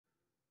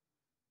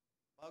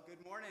Well,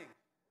 good morning.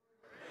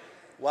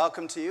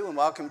 Welcome to you and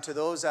welcome to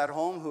those at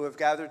home who have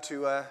gathered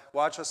to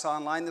watch us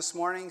online this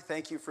morning.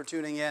 Thank you for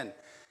tuning in.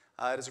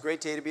 It is a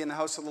great day to be in the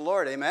house of the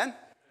Lord. Amen?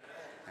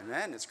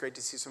 Amen. It's great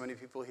to see so many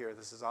people here.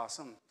 This is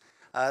awesome.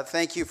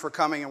 Thank you for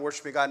coming and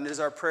worshiping God. And it is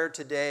our prayer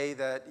today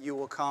that you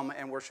will come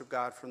and worship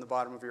God from the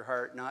bottom of your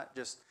heart, not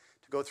just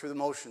to go through the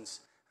motions.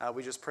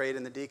 We just prayed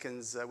in the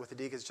deacons, with the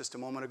deacons just a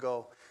moment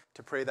ago,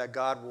 to pray that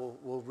God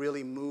will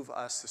really move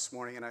us this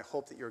morning. And I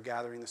hope that you're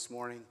gathering this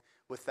morning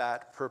with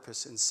that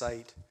purpose in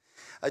sight.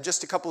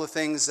 Just a couple of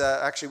things.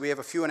 Actually, we have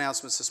a few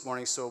announcements this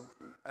morning, so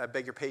I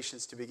beg your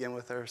patience to begin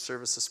with our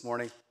service this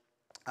morning.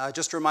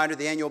 Just a reminder,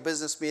 the annual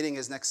business meeting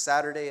is next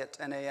Saturday at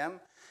 10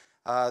 a.m.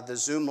 The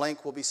Zoom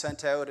link will be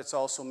sent out. It's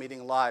also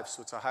meeting live,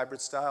 so it's a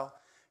hybrid style.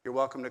 You're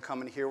welcome to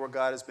come and hear what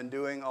God has been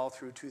doing all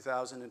through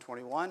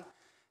 2021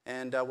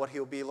 and what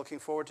he'll be looking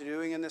forward to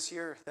doing in this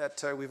year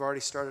that we've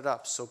already started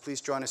up. So please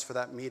join us for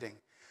that meeting.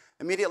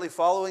 Immediately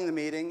following the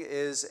meeting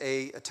is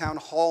a town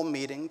hall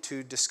meeting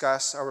to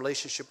discuss our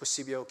relationship with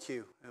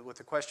CBOQ, with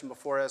the question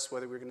before us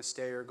whether we're going to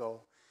stay or go.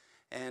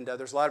 And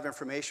there's a lot of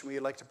information we'd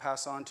like to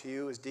pass on to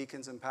you as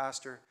deacons and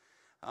pastors,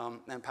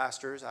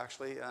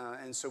 actually.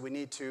 And so we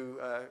need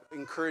to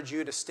encourage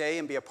you to stay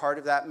and be a part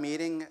of that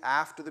meeting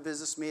after the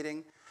business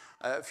meeting.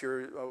 If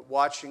you're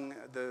watching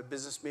the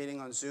business meeting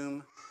on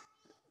Zoom,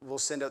 we'll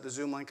send out the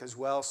Zoom link as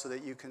well so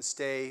that you can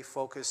stay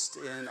focused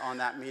in on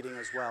that meeting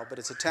as well. But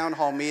it's a town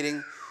hall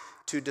meeting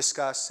to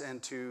discuss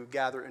and to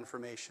gather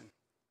information.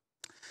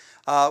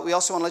 We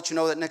also want to let you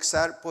know that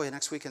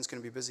next weekend's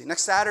going to be busy.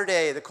 Next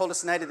Saturday, the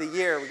coldest night of the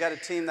year, we got a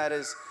team that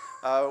is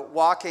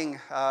walking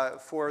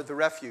for the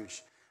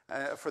refuge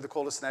for the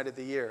coldest night of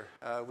the year.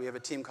 We have a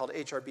team called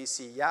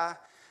HRBC Yeah,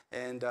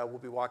 and we'll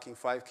be walking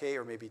 5K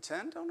or maybe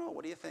 10. Don't know.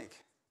 What do you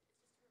think?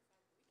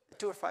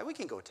 2 or 5? We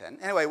can go 10.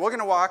 Anyway, we're going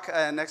to walk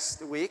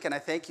next week, and I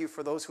thank you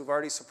for those who've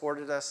already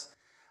supported us.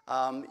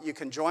 You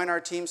can join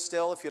our team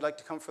still if you'd like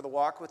to come for the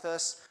walk with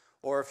us.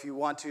 Or if you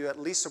want to at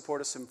least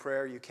support us in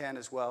prayer, you can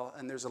as well.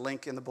 And there's a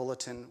link in the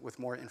bulletin with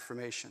more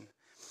information.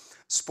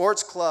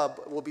 Sports Club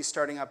will be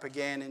starting up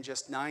again in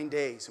just 9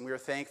 days, and we are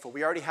thankful.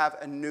 We already have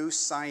a new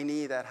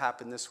signee that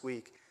happened this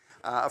week,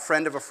 a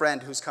friend of a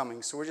friend who's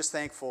coming. So we're just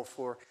thankful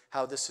for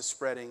how this is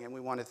spreading, and we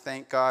want to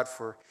thank God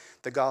for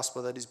the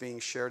gospel that is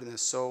being shared in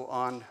this. So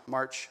on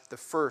March the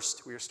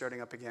 1st, we are starting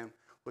up again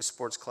with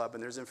Sports Club,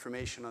 and there's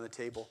information on the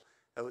table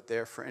out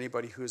there for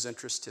anybody who is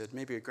interested,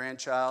 maybe a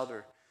grandchild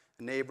or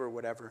a neighbor,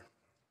 whatever.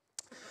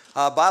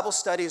 Bible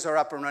studies are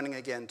up and running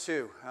again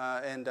too,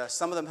 and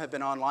some of them have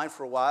been online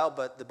for a while,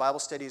 but the Bible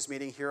study is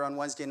meeting here on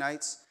Wednesday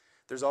nights.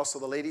 There's also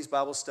the ladies'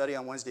 Bible study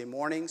on Wednesday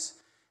mornings,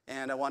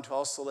 and I want to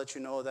also let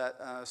you know that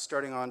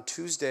starting on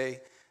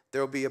Tuesday,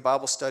 there will be a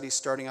Bible study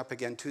starting up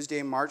again,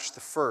 Tuesday, March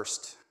the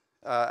 1st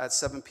at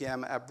 7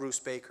 p.m. at Bruce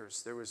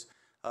Baker's. There was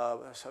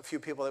a few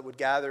people that would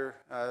gather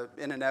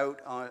in and out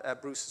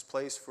at Bruce's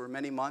place for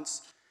many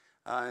months,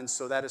 and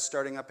so that is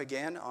starting up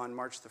again on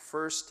March the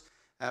 1st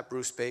at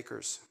Bruce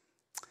Baker's.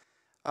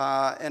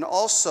 And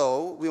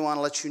also, we want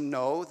to let you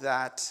know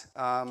that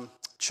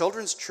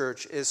Children's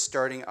Church is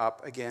starting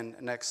up again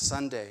next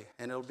Sunday,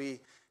 and it'll be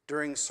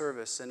during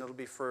service, and it'll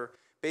be for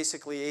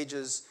basically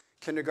ages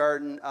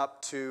kindergarten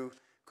up to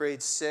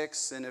grade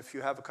 6, and if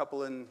you have a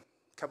couple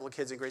of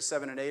kids in grade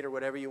 7 and 8 or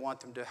whatever, you want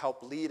them to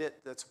help lead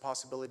it, that's a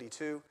possibility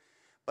too.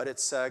 But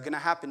it's going to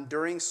happen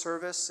during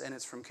service, and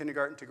it's from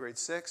kindergarten to grade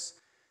 6.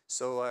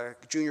 So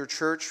Junior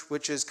Church,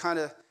 which is kind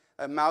of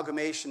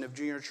amalgamation of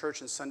junior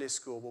church and Sunday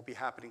school, will be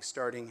happening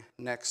starting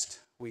next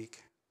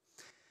week.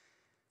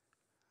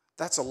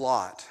 That's a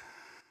lot.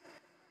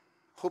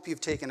 Hope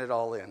you've taken it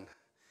all in.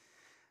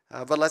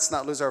 But let's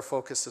not lose our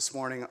focus this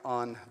morning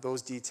on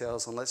those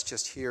details, and let's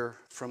just hear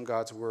from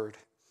God's word.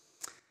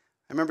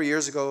 I remember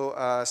years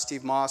ago,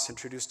 Steve Moss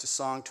introduced a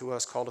song to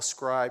us called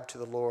Ascribe to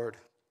the Lord.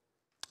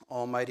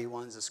 Almighty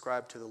ones,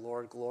 ascribe to the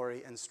Lord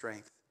glory and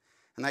strength.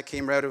 And that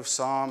came out of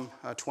Psalm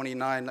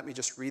 29. Let me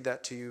just read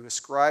that to you.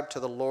 Ascribe to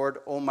the Lord,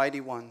 O mighty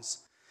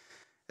ones.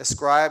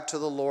 Ascribe to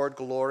the Lord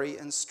glory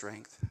and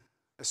strength.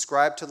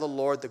 Ascribe to the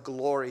Lord the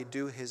glory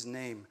due his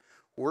name.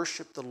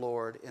 Worship the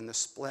Lord in the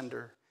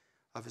splendor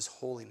of his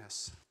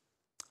holiness.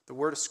 The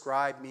word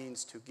ascribe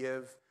means to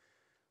give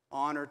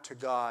honor to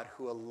God,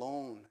 who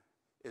alone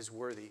is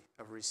worthy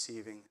of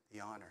receiving the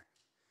honor.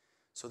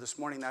 So this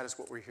morning, that is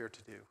what we're here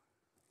to do.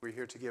 We're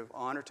here to give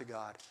honor to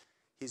God.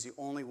 He's the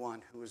only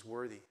one who is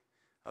worthy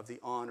of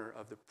the honor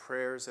of the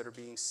prayers that are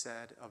being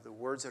said, of the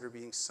words that are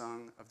being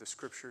sung, of the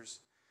scriptures.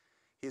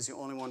 He is the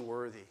only one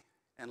worthy.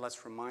 And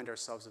let's remind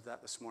ourselves of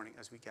that this morning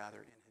as we gather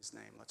in his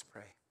name. Let's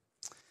pray.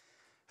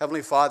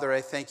 Heavenly Father,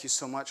 I thank you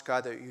so much,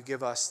 God, that you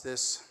give us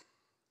this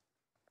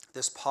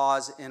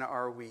pause in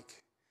our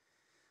week,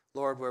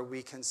 Lord, where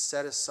we can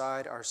set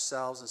aside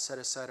ourselves and set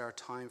aside our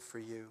time for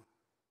you.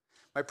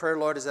 My prayer,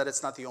 Lord, is that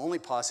it's not the only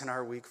pause in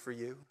our week for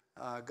you,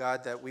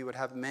 God, that we would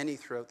have many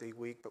throughout the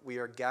week, but we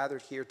are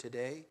gathered here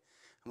today.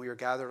 And we are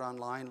gathered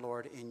online,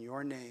 Lord, in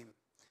your name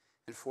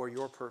and for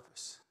your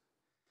purpose.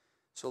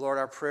 So, Lord,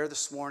 our prayer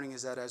this morning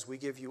is that as we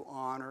give you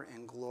honor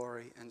and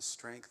glory and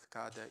strength,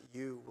 God, that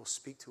you will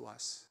speak to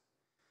us.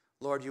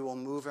 Lord, you will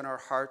move in our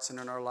hearts and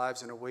in our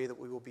lives in a way that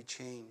we will be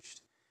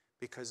changed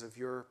because of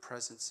your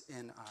presence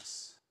in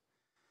us.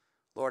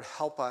 Lord,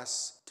 help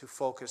us to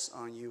focus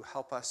on you.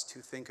 Help us to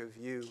think of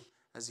you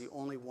as the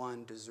only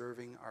one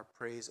deserving our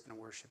praise and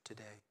worship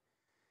today.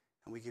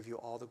 And we give you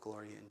all the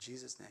glory in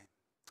Jesus' name.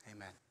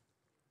 Amen.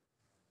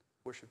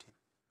 Worship team.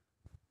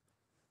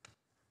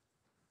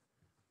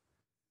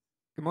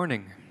 Good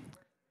morning.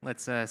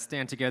 Let's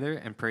stand together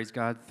and praise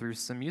God through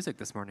some music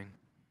this morning.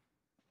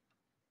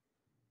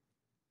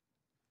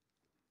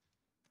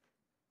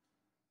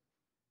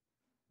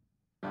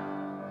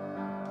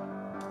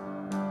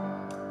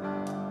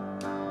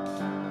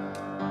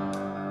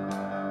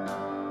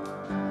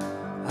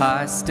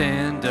 I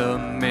stand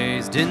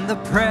amazed in the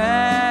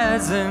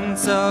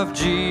presence of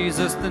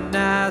Jesus the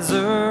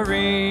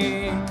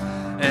Nazarene,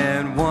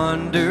 and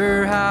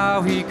wonder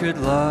how he could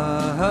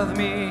love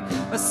me,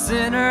 a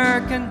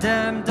sinner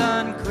condemned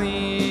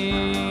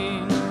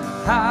unclean.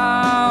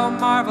 How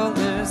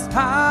marvelous,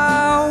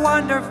 how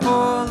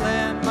wonderful,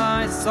 and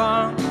my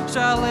song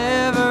shall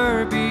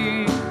ever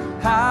be.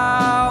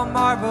 How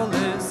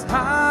marvelous,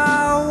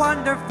 how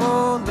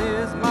wonderful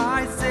is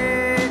my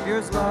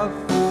Savior's love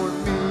for me.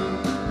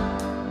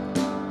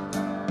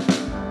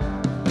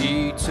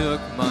 He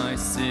took my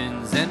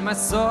sins and my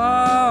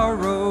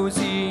sorrows,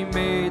 he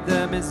made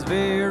them his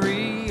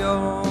very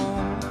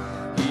own.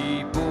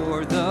 He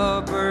bore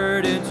the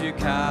burden to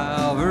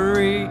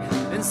Calvary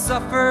and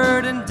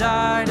suffered and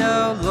died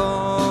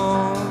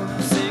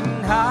alone. Sing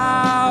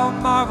how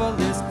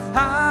marvelous,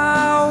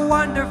 how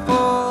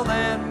wonderful,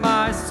 and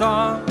my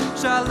song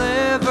shall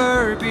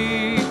ever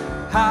be.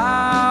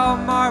 How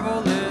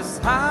marvelous,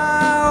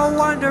 how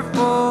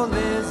wonderful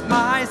is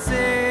my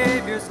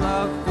Savior's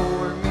love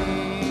for me.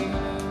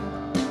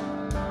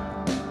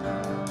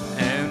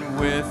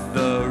 With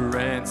the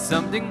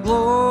ransomed in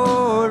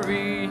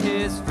glory,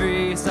 his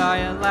face I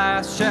at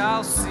last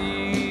shall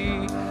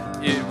see.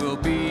 It will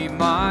be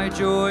my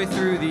joy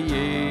through the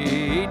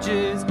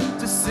ages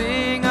to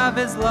sing of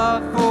his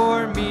love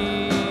for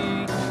me.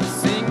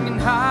 Singing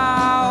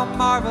how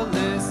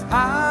marvelous,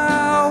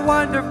 how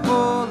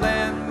wonderful,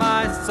 and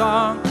my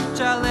song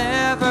shall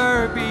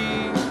ever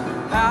be.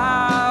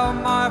 How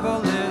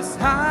marvelous,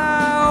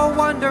 how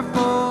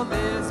wonderful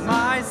is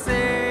my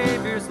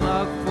Savior's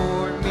love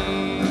for me.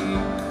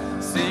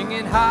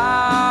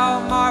 How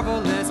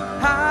marvelous,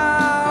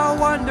 how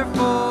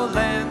wonderful,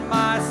 and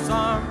my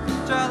song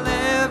shall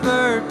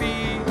ever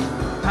be.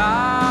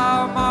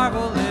 How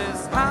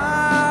marvelous,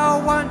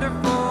 how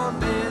wonderful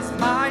is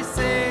my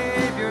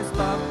Savior's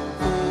love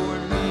for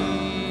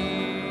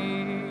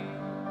me.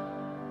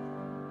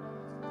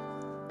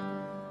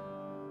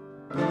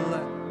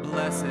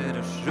 Blessed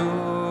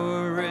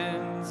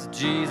assurance,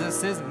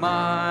 Jesus is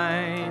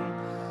mine.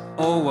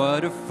 Oh,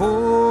 what a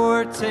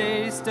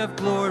foretaste of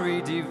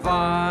glory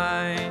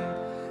divine,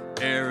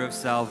 heir of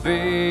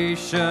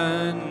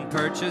salvation,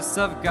 purchase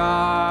of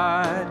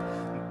God,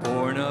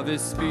 born of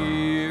his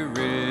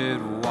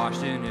Spirit,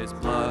 washed in his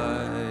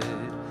blood.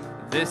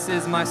 This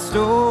is my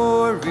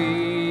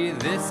story,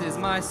 this is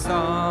my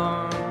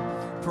song,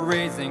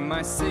 praising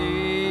my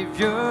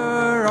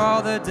Savior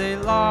all the day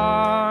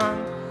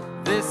long.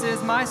 This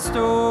is my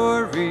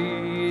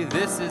story,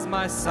 this is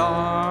my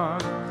song,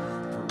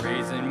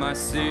 praising my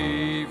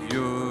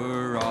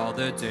Savior all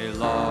the day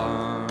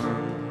long.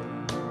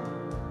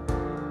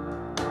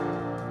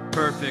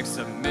 Perfect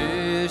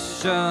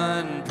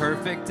submission,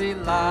 perfect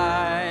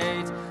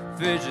delight,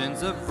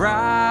 visions of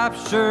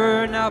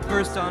rapture now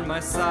burst on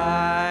my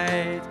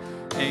sight.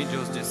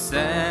 Angels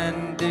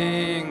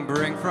descending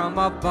bring from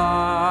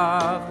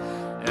above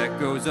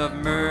echoes of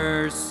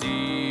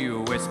mercy,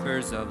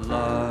 whispers of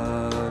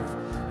love.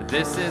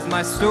 This is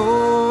my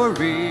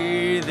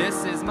story,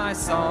 this is my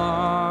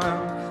song,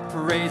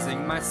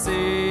 praising my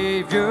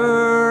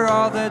Savior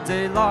all the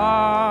day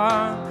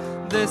long.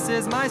 This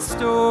is my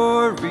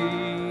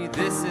story,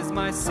 this is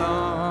my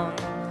song,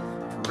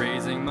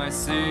 praising my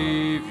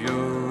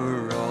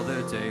Savior all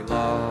the day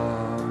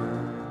long.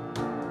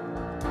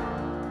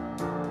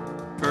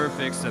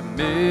 Perfect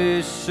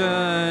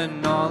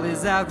submission, all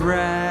is at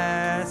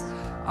rest.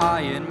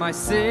 I and my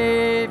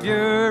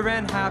Savior,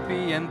 and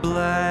happy and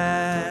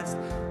blessed,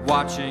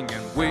 watching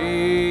and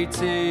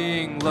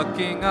waiting,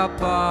 looking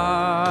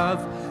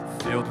above,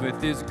 filled with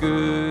his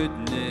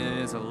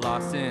goodness,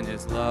 lost in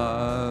his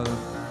love.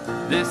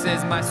 This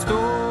is my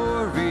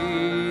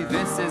story,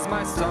 this is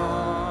my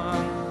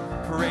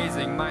song,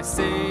 praising my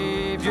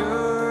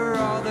Savior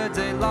all the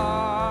day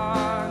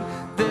long.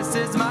 This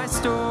is my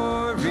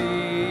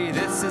story,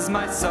 this is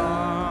my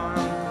song,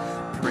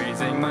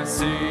 praising my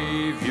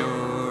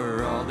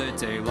Savior all the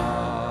day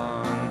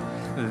long.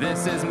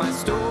 This is my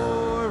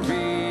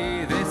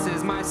story, this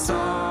is my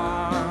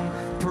song,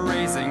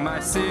 praising my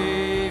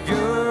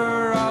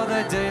Savior all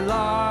the day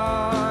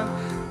long.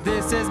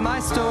 This is my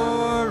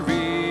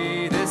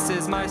story, this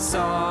is my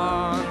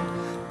song,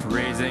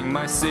 praising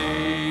my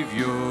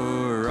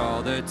Savior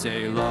all the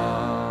day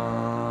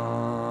long.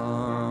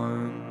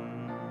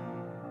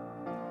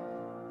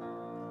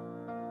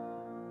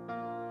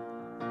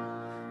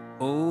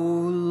 O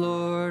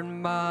Lord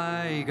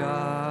my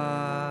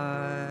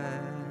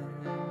God,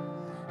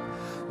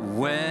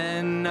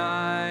 when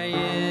I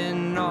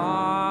in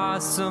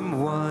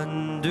awesome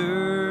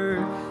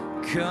wonder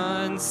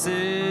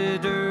consider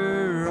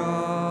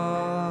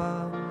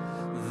all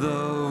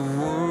the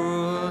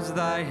worlds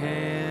thy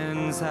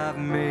hands have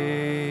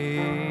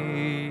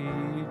made,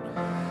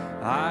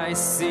 I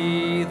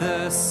see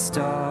the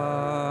stars,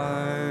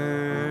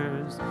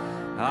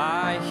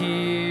 I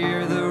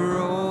hear the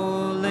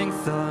rolling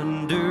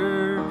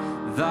thunder,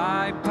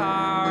 thy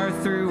power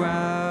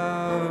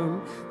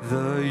throughout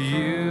the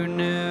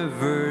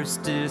universe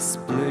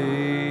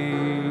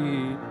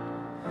displayed.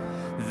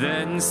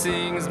 Then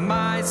sings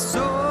my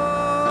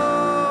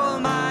soul,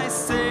 my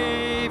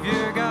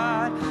Savior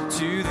God,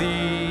 to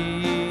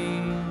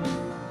thee.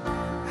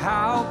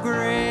 How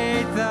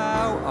great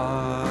thou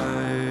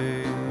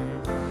art,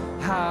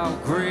 how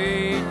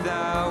great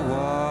thou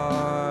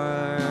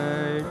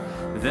art.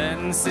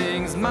 Then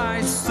sings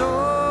my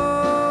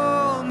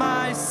soul,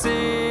 my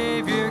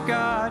Savior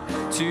God,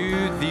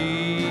 to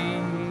thee.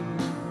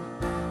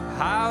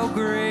 How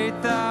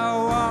great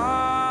thou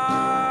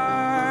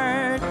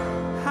art,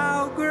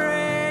 how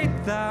great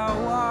thou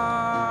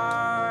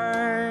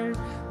art.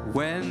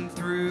 When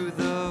through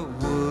the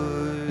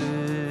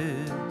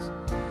woods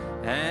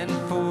and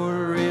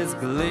forest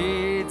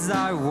glades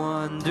I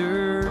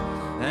wander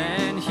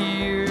and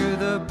hear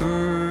the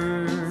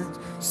birds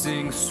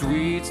sing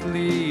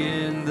sweetly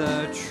in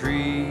the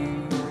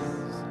trees,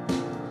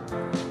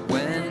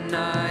 when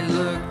I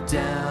look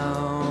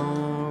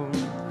down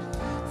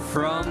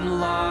from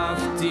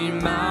lofty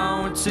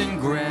mountain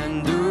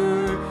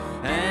grandeur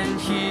and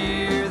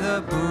hear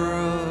the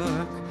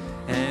brook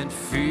and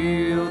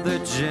feel the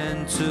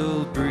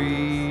gentle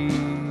breeze,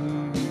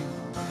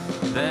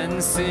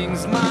 then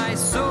sings my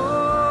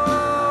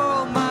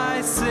soul,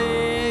 my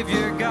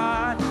Savior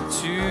God,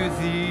 to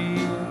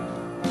thee.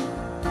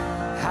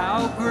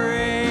 How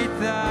great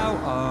thou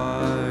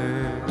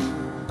art,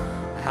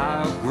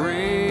 how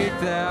great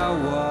thou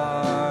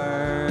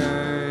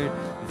art.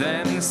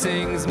 Then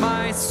sings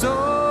my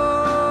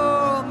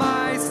soul,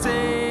 my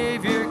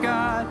Savior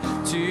God,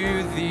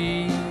 to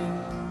thee.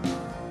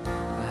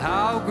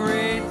 How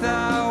great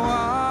thou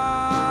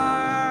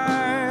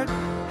art,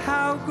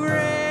 how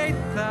great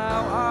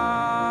thou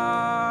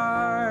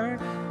art.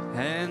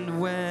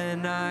 And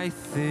when I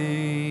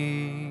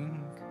think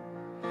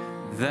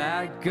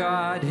that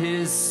God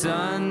his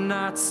Son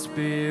not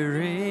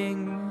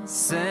sparing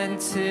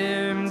sent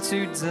him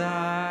to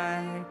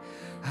die,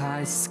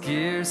 I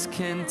scarce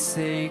can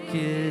take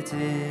it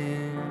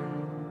in,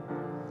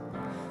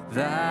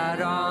 that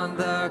on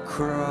the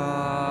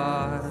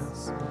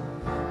cross,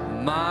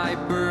 my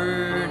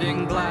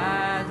burden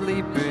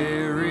gladly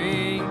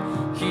bearing,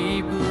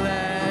 he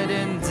bled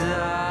and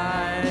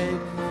died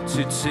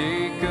to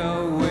take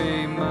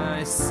away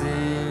my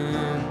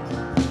sin.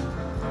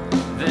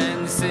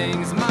 Then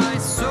sings my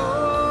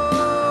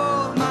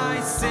soul,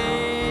 my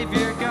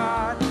Savior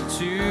God,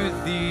 to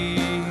thee.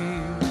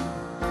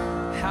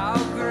 How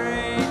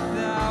great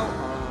thou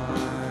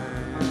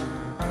art,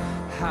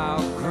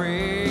 how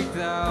great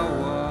thou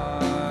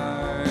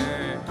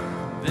art.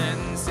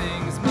 Then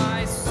sings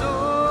my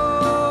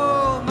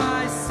soul,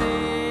 my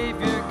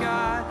Savior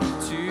God,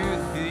 to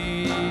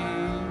thee.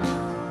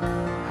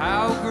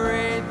 How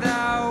great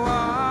thou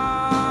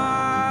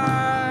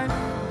art,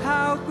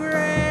 how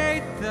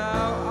great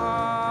thou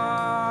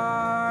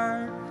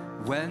art.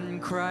 When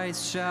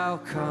Christ shall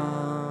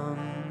come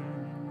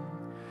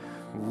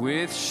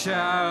with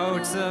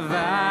shouts of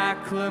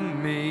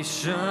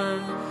acclamation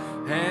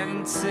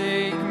and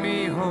take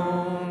me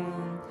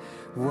home,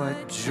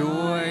 what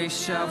joy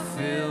shall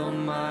fill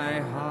my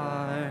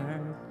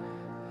heart.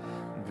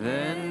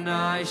 Then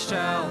I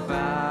shall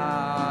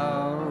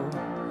bow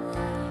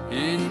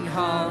in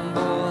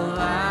humble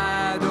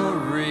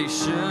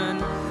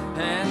adoration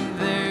and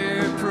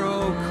there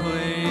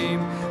proclaim,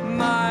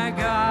 my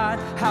God,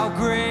 how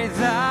great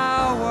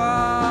thou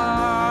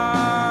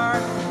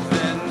art.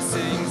 Then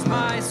sings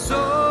my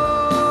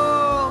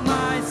soul,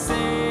 my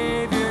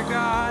Savior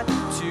God,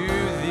 to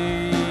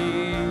thee.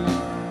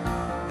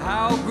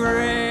 How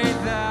great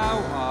thou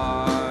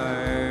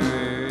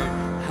art,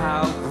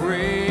 how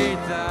great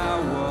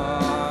thou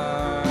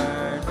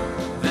art.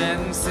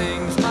 Then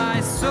sings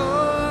my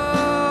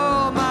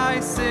soul, my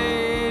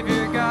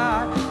Savior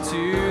God,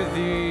 to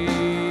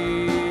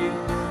thee.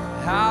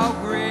 How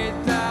great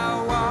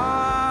thou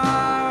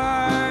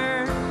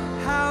art,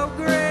 how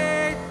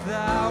great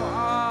thou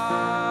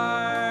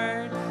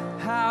art,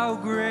 how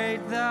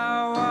great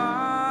thou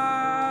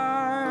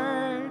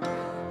art,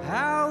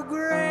 how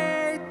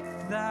great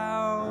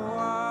thou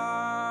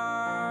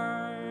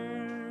art.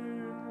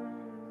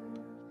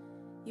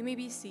 You may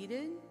be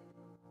seated.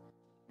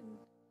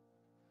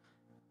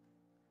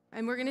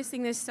 And we're going to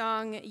sing this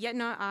song, Yet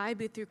Not I,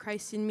 but Through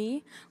Christ in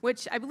Me,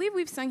 which I believe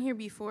we've sung here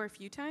before a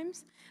few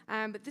times.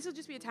 But this will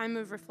just be a time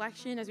of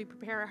reflection as we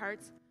prepare our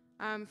hearts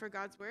for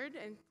God's word.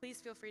 And please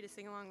feel free to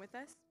sing along with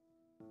us.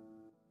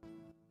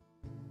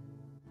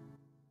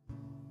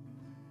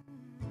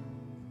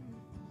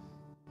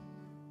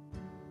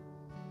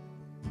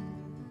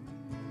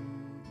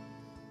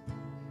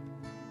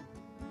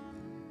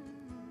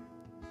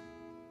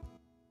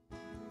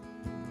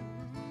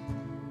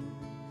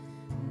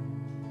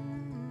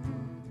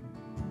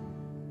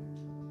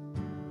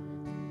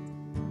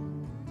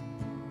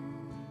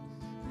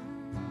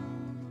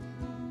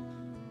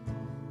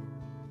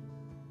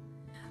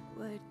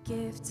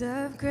 Gift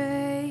of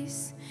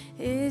grace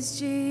is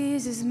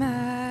Jesus,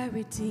 my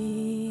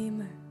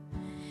Redeemer.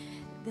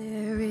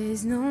 There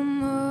is no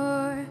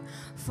more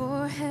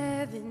for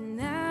heaven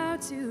now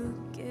to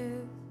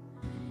give.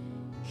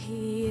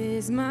 He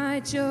is my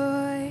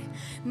joy,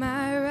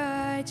 my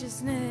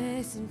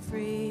righteousness and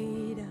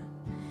freedom,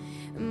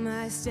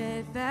 my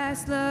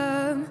steadfast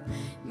love,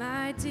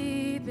 my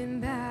deep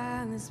and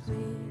boundless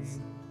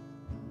peace.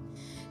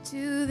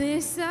 To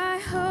this I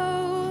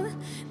hold,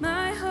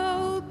 my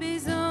hope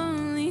is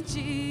only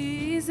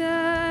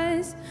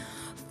Jesus,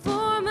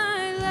 for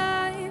my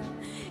life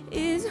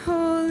is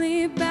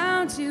wholly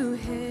bound to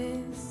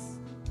his.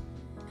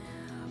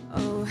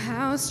 Oh,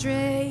 how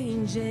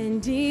strange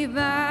and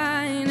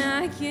divine,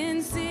 I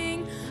can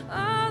sing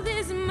all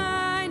is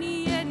mine,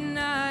 yet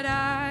not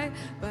I,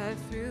 but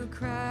through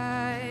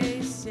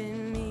Christ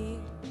in me.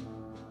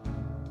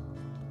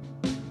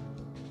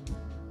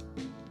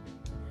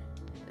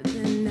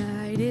 The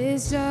night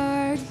is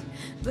dark,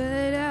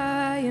 but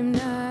I am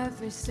not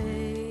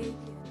forsaken,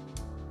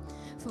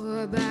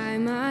 for by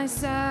my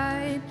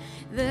side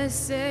the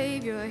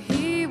Savior,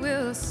 he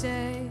will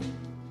stay.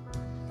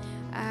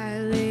 I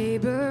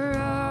labor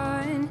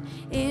on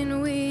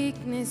in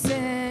weakness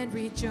and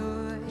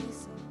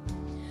rejoice,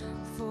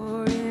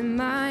 for in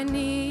my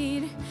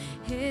need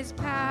his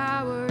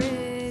power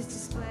is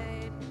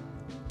displayed.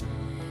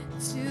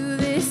 To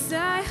this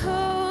I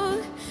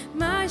hold,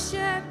 my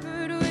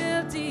shepherd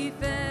will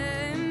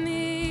defend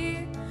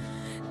me.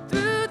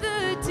 Through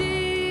the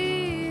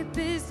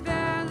deepest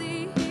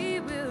valley he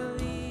will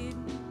lead.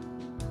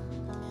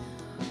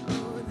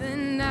 Oh, the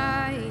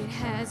night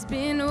has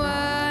been won,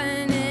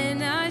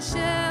 and I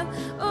shall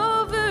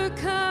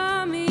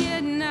overcome,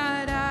 yet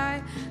not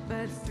I,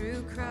 but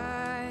through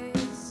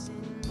Christ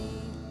in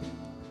me.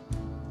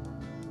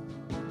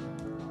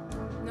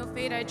 No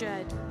fate I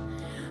dread,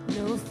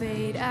 no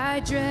fate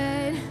I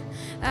dread,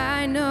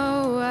 I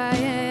know I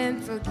am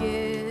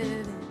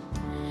forgiven.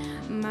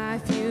 My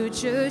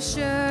future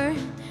sure,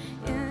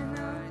 in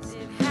ours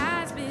it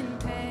has been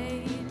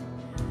paid.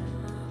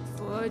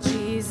 For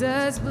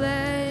Jesus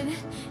bled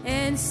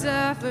and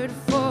suffered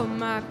for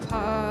my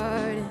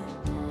pardon,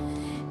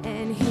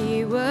 and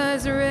he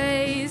was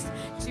raised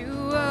to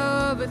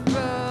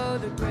overthrow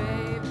the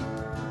grave.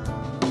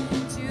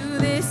 To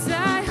this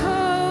I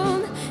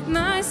hold,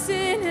 my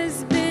sin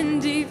has been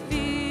defeated.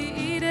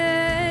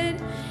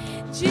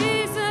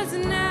 Jesus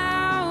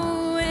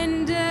now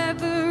and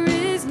ever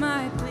is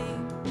my plea.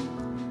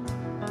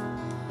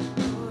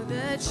 Oh,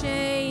 the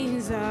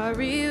chains are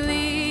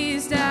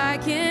released, I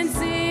can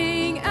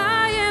sing,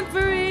 I am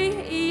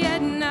free,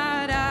 yet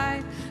not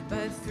I,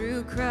 but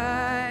through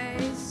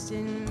Christ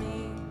in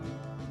me.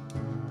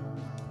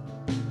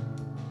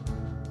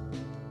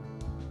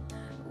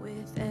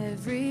 With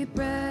every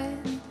breath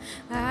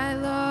I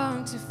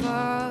long to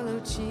follow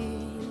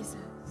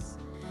Jesus,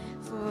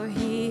 for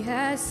he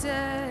has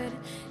said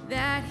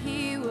that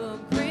he will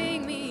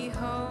bring me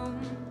home.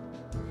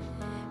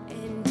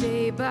 And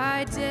day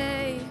by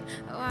day,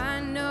 oh, I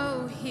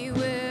know he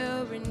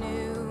will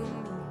renew me,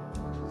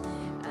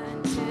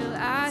 until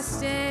I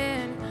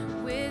stand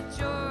with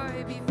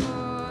joy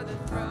before the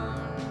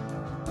throne.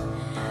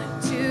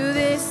 To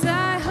this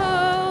I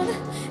hold,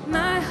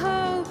 my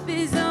hope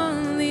is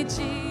only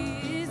Jesus.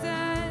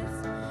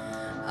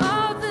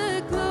 All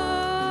the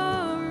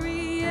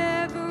glory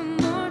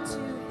evermore to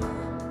him.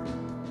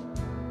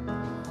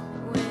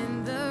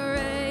 When the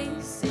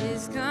race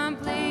is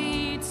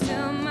complete,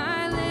 still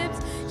my lips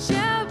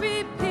shall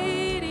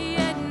repeat,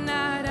 yet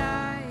not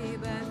I,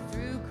 but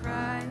through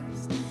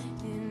Christ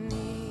in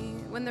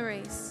me. When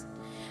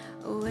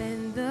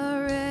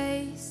the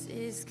race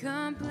is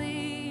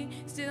complete,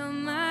 still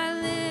my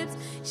lips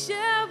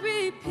shall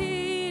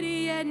repeat,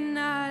 yet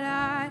not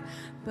I,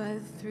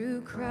 but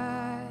through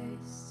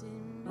Christ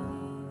in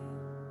me.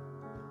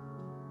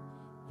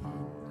 Yet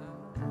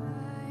not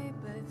I,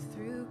 but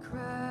through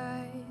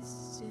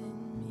Christ in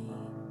me.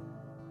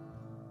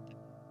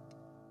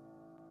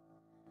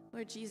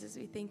 Lord Jesus,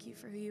 we thank you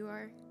for who you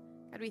are.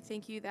 God, we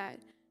thank you that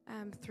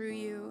through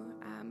you,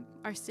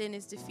 our sin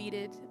is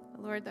defeated.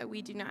 Lord, that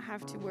we do not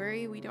have to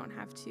worry. We don't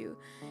have to,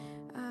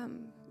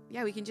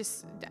 we can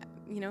just,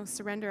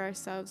 surrender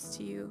ourselves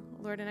to you,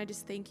 Lord. And I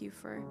just thank you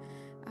for,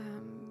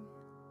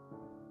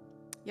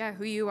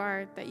 who you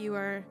are, that you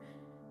are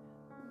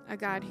a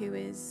God who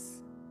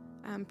is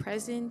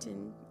present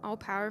and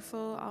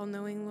all-powerful,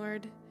 all-knowing,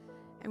 Lord.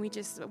 And we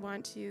just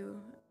want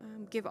to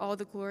give all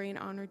the glory and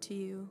honor to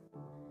you.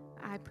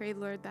 I pray,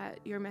 Lord, that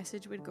your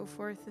message would go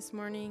forth this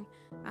morning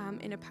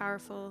in a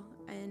powerful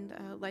and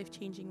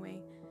life-changing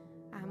way.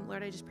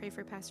 Lord, I just pray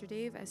for Pastor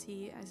Dave as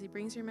he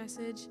brings your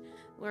message,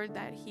 Lord,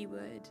 that he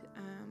would,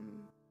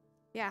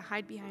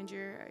 hide behind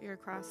your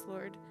cross,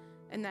 Lord,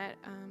 and that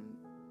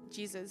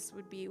Jesus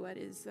would be what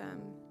is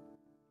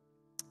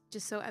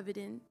just so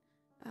evident.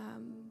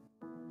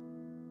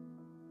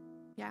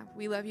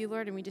 We love you,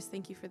 Lord, and we just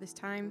thank you for this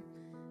time.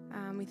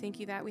 We thank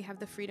you that we have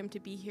the freedom to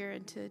be here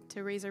and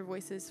to raise our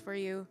voices for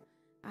you,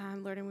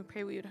 Lord, and we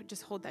pray we would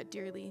just hold that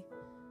dearly.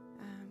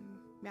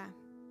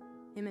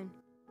 Amen.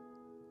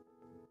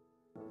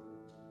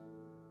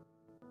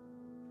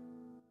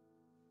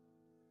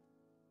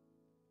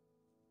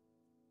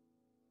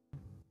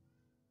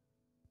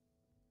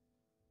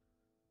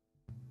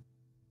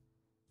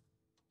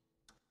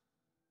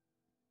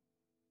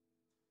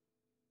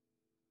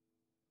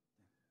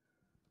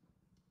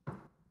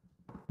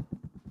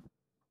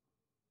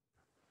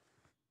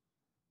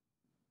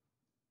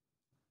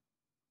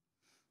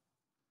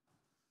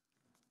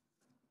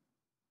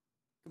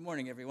 Good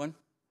morning, everyone.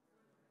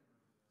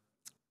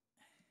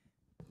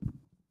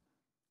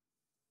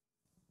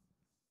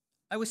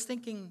 I was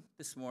thinking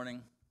this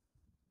morning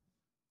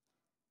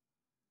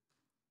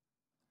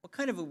what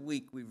kind of a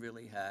week we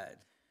really had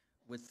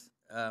with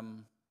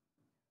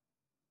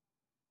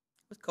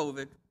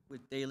COVID,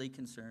 with daily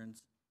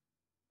concerns,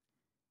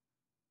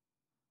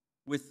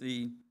 with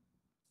the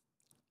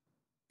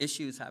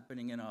issues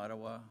happening in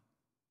Ottawa,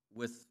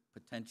 with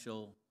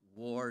potential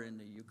war in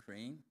the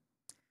Ukraine,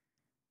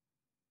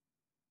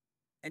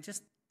 and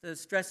just the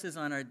stresses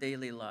on our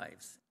daily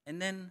lives.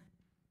 And then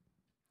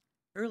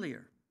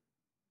earlier,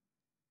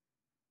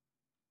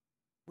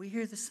 we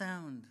hear the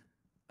sound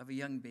of a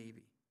young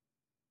baby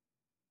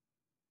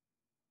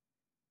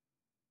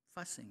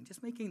fussing,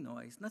 just making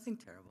noise, nothing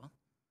terrible.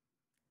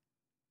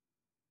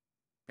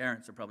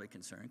 Parents are probably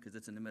concerned because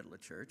it's in the middle of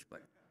church,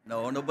 but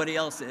no, nobody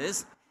else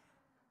is.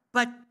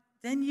 But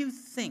then you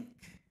think,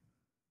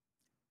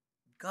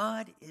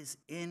 God is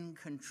in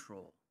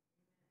control.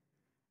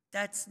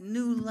 That's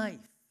new life.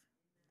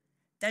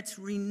 That's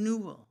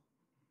renewal.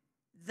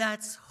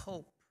 That's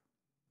hope.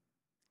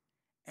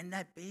 And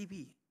that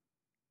baby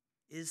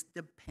is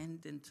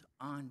dependent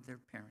on their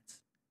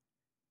parents,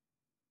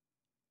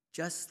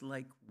 just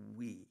like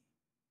we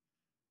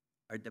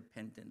are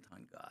dependent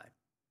on God.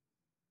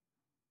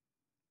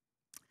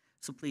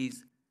 So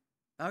please,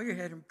 bow your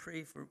head and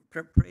pray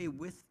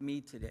with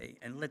me today,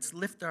 and let's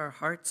lift our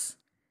hearts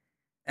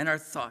and our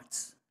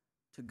thoughts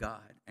to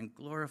God and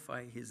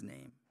glorify his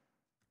name.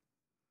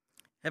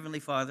 Heavenly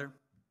Father,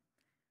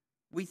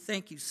 we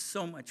thank you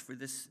so much for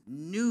this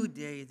new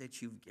day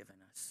that you've given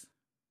us.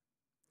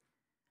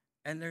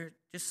 And there are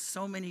just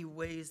so many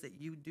ways that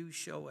you do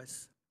show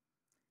us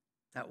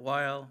that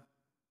while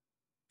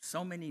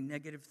so many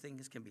negative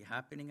things can be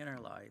happening in our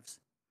lives,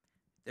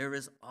 there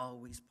is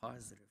always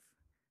positive.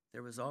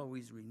 There is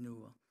always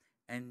renewal.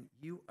 And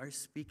you are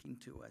speaking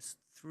to us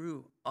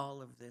through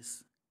all of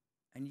this,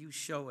 and you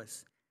show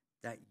us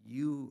that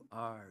you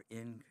are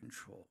in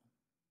control.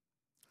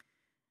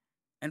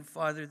 And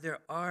Father, there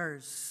are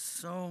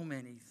so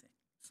many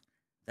things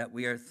that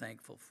we are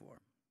thankful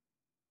for.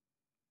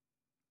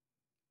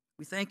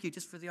 We thank you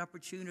just for the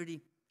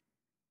opportunity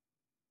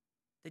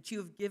that you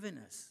have given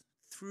us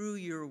through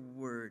your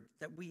word,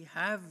 that we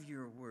have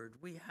your word,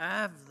 we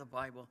have the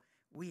Bible,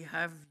 we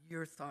have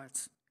your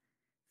thoughts.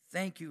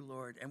 Thank you,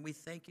 Lord, and we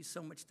thank you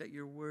so much that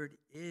your word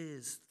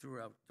is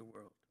throughout the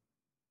world.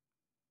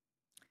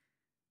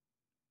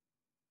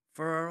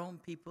 For our own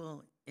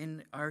people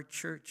in our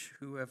church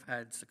who have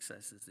had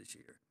successes this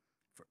year,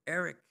 for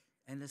Eric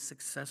and the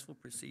successful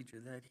procedure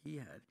that he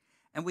had.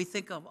 And we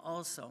think of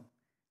also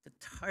the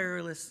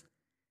tireless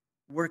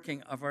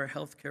working of our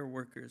healthcare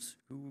workers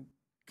who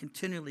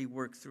continually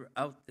work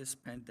throughout this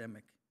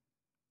pandemic.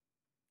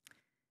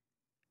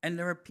 And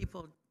there are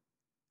people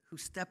who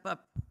step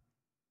up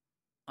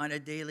on a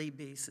daily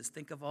basis.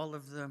 Think of all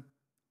of the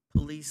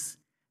police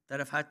that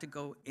have had to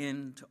go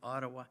into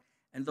Ottawa,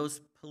 and those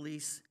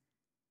police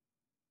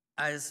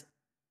as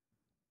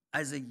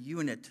a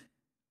unit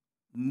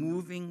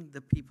moving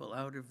the people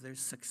out of there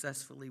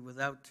successfully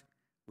without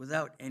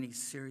any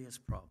serious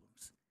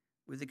problems,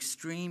 with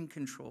extreme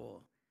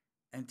control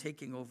and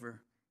taking over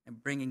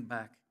and bringing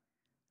back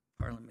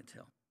Parliament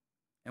Hill.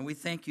 And we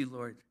thank you,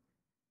 Lord,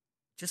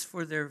 just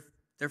for their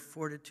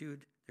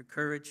fortitude, their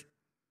courage,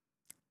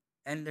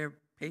 and their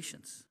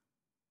patience.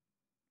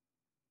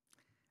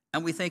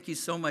 And we thank you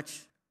so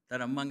much that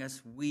among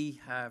us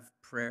we have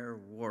prayer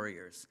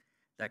warriors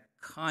that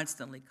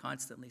constantly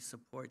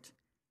support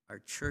our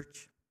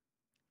church,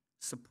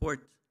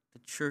 support the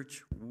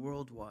church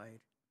worldwide.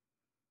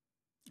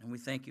 And we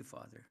thank you,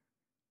 Father.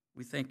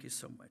 We thank you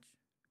so much.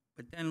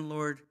 But then,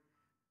 Lord,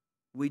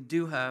 we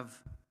do have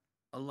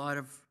a lot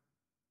of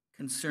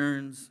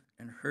concerns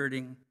and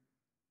hurting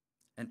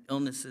and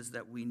illnesses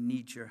that we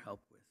need your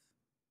help with.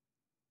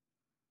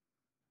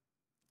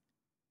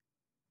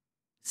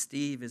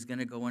 Steve is going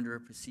to go under a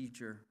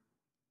procedure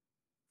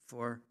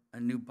for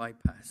a new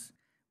bypass.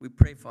 We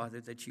pray,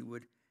 Father, that you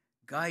would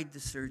guide the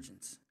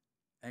surgeons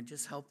and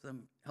just help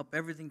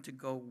everything to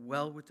go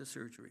well with the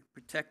surgery.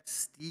 Protect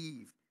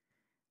Steve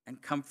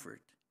and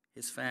comfort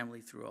his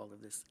family through all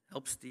of this.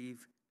 Help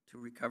Steve to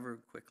recover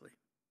quickly.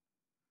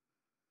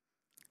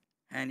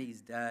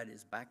 Hanny's dad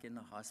is back in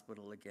the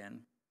hospital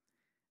again,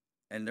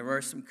 and there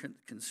are some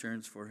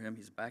concerns for him.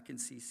 He's back in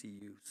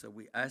CCU, so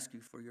we ask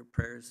you for your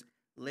prayers.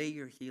 Lay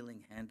your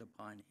healing hand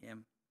upon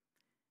him,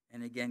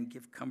 and again,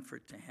 give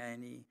comfort to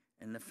Hanny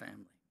and the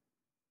family.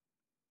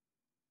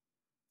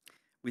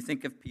 We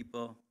think of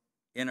people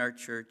in our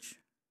church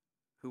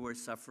who are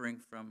suffering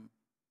from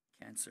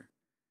cancer.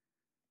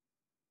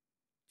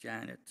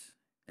 Janet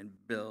and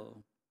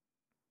Bill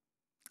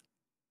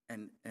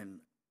and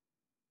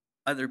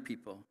other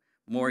people,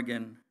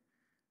 Morgan,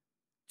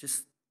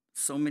 just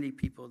so many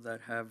people that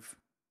have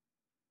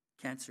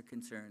cancer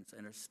concerns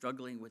and are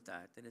struggling with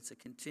that it's a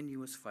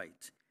continuous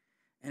fight.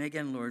 And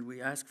again, Lord, we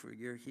ask for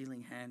your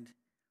healing hand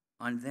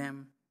on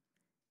them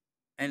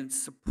and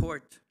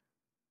support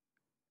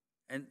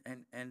and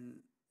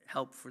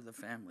help for the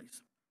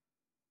families.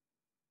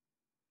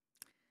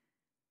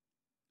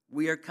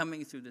 We are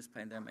coming through this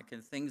pandemic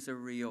and things are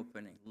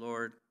reopening.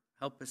 Lord,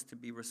 help us to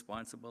be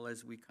responsible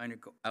as we kind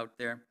of go out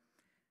there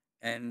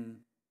and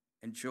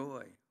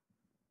enjoy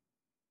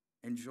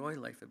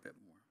life a bit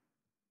more.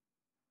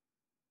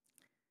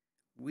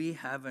 We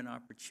have an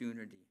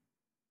opportunity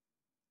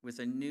with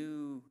a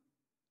new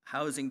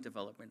housing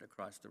development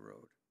across the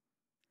road.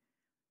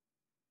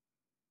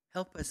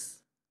 Help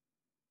us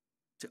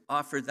to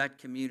offer that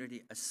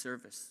community a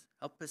service.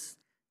 Help us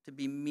to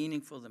be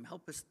meaningful to them.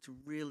 Help us to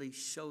really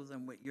show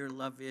them what your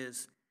love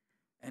is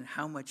and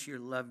how much your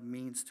love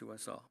means to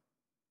us all.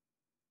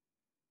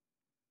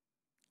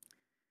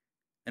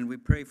 And we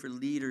pray for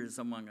leaders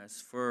among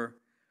us, for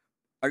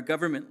our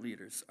government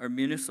leaders, our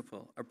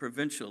municipal, our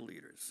provincial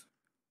leaders,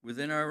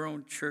 within our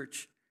own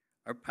church,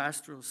 our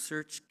pastoral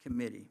search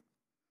committee.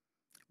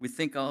 We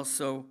think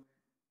also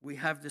we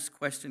have this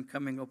question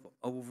coming up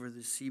over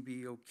the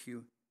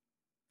CBOQ.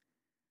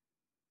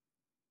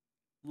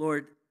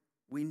 Lord,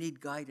 we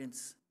need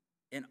guidance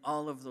in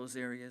all of those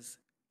areas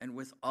and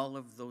with all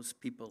of those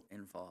people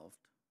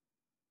involved.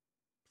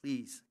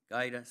 Please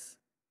guide us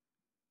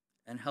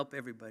and help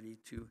everybody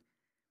to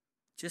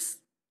just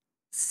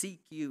seek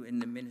you in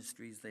the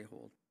ministries they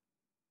hold.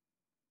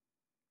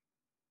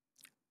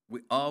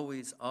 We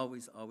always,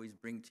 always, always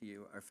bring to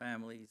you our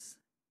families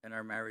and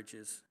our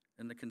marriages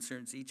and the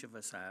concerns each of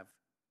us have.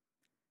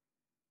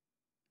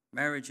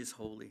 Marriage is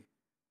holy.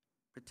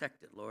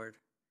 Protect it, Lord.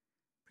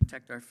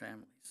 Protect our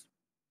families.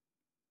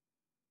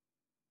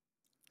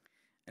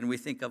 And we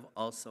think of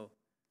also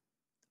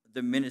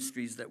the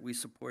ministries that we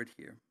support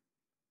here.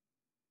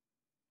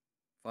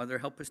 Father,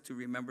 help us to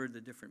remember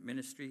the different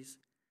ministries.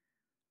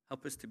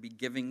 Help us to be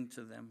giving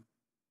to them.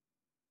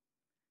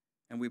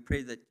 And we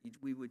pray that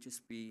we would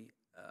just be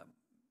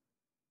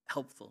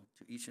helpful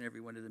to each and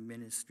every one of the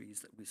ministries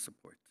that we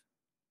support.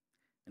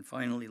 And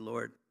finally,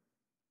 Lord,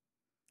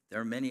 there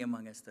are many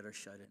among us that are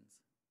shut-ins.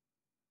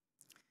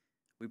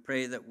 We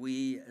pray that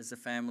we as a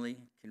family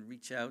can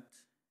reach out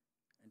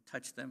and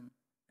touch them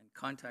and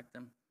contact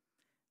them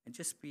and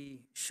just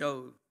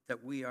show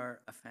that we are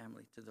a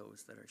family to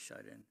those that are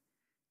shut in.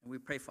 And we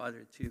pray,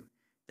 Father, too,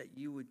 that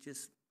you would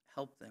just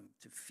help them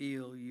to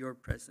feel your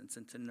presence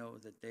and to know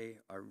that they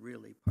are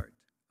really part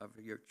of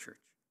your church.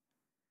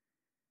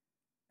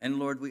 And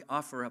Lord, we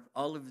offer up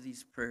all of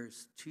these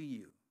prayers to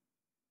you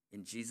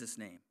in Jesus'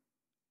 name.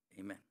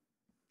 Amen.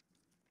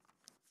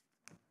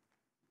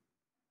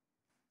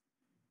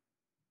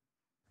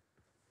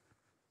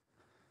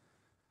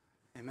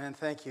 Amen.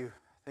 Thank you.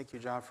 Thank you,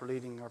 John, for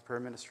leading our prayer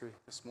ministry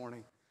this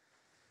morning.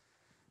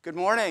 Good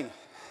morning.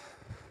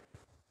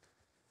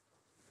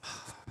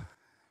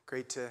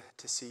 Great to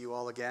see you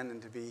all again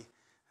and to be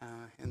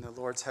in the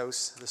Lord's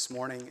house this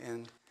morning.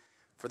 And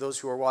for those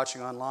who are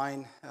watching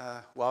online,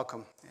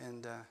 welcome.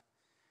 And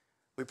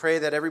we pray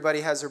that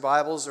everybody has their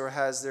Bibles or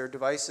has their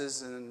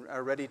devices and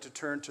are ready to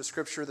turn to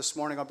Scripture this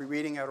morning. I'll be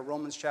reading out of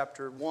Romans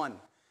chapter 1.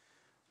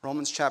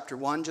 Romans chapter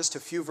 1, just a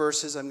few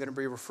verses. I'm going to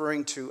be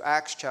referring to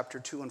Acts chapter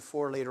 2 and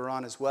 4 later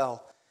on as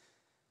well.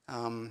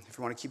 If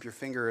you want to keep your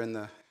finger in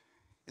the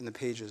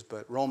pages,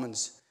 but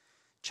Romans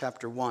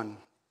chapter 1.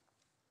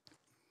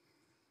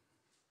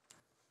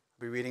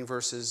 I'll be reading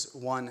verses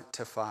 1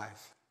 to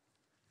 5.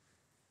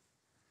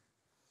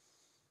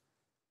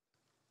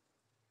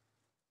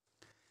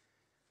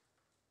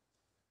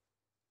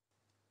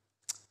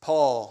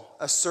 Paul,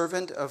 a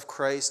servant of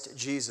Christ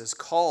Jesus,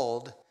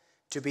 called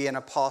to be an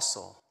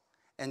apostle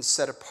and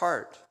set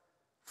apart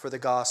for the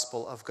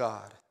gospel of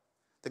God.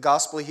 The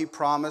gospel he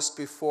promised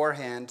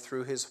beforehand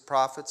through his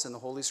prophets in the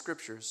Holy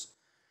Scriptures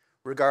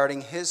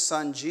regarding his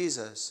son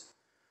Jesus,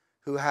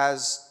 who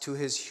has to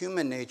his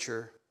human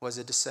nature was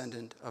a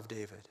descendant of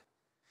David,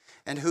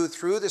 and who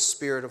through the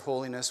Spirit of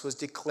holiness was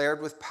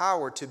declared with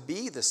power to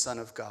be the Son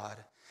of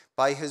God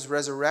by his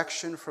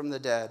resurrection from the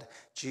dead,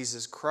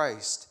 Jesus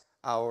Christ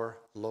our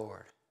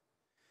Lord.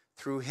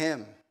 Through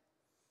him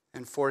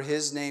and for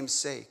his name's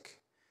sake,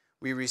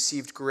 we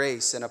received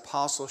grace and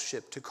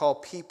apostleship to call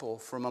people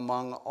from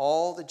among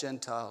all the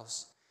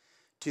Gentiles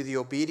to the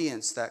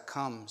obedience that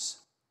comes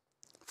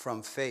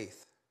from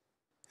faith.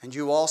 And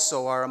you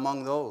also are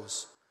among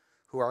those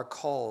who are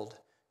called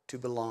to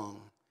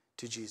belong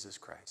to Jesus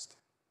Christ.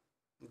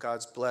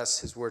 God's bless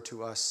his word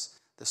to us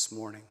this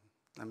morning.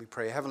 Let me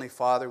pray. Heavenly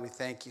Father, we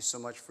thank you so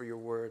much for your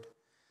word.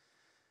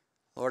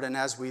 Lord, and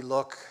as we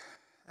look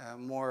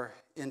more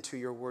into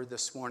your word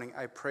this morning,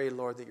 I pray,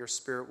 Lord, that your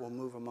Spirit will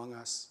move among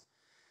us.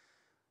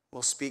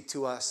 Will speak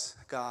to us,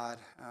 God,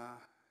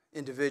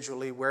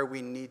 individually where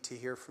we need to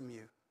hear from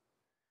you.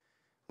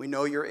 We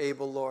know you're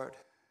able, Lord.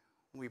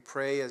 We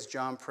pray, as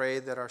John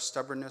prayed, that our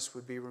stubbornness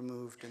would be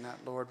removed and that,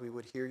 Lord, we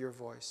would hear your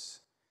voice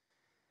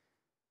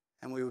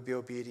and we would be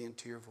obedient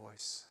to your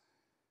voice.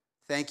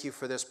 Thank you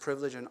for this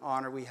privilege and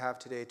honor we have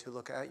today to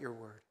look at your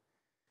word.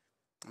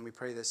 And we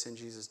pray this in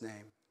Jesus'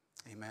 name.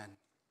 Amen.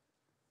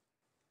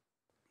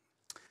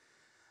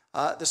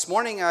 This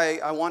morning,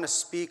 I want to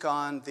speak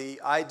on the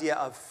idea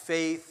of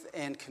faith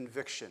and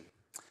conviction.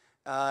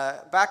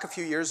 Back a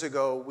few years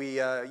ago,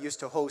 we used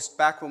to host,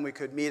 back when we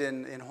could meet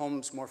in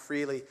homes more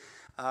freely,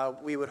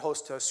 we would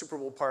host Super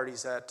Bowl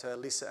parties at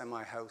Lisa and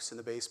my house in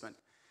the basement.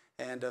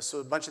 And so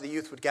a bunch of the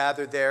youth would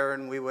gather there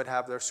and we would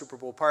have their Super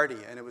Bowl party.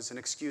 And it was an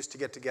excuse to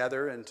get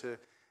together and to,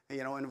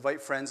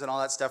 invite friends and all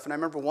that stuff. And I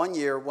remember one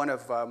year, one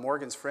of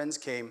Morgan's friends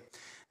came,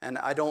 and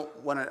I don't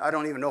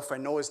even know if I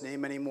know his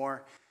name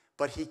anymore.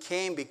 But he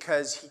came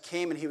because he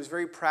came and he was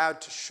very proud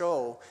to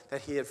show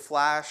that he had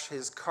flashed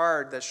his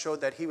card that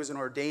showed that he was an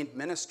ordained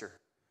minister.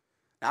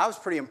 Now, I was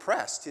pretty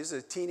impressed. He was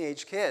a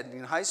teenage kid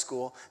in high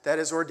school that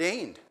is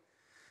ordained.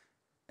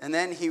 And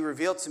then he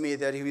revealed to me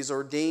that he was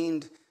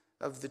ordained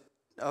of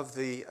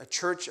the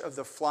Church of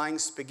the Flying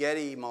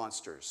Spaghetti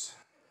Monsters.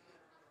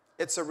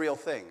 It's a real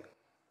thing.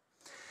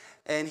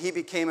 And he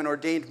became an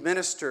ordained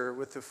minister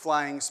with the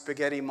Flying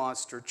Spaghetti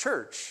Monster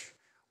Church,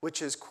 which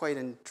is quite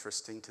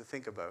interesting to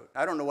think about.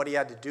 I don't know what he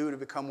had to do to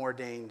become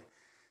ordained.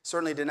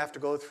 Certainly didn't have to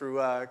go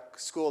through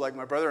school like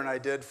my brother and I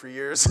did for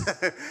years.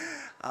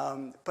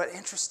 But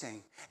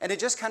interesting. And it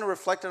just kind of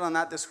reflected on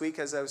that this week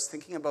as I was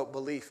thinking about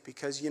belief.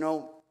 Because,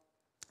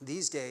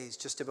 these days,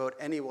 just about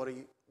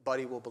anybody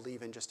will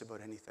believe in just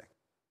about anything.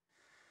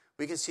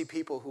 We can see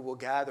people who will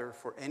gather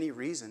for any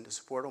reason to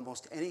support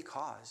almost any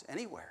cause,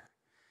 anywhere.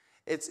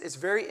 It's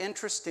very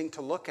interesting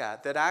to look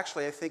at that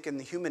actually I think in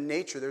the human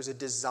nature there's a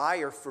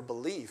desire for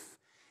belief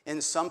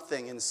in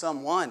something, in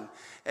someone.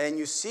 And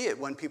you see it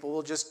when people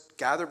will just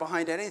gather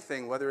behind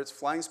anything, whether it's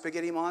flying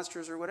spaghetti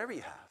monsters or whatever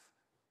you have.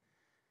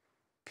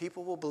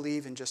 People will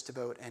believe in just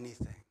about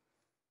anything.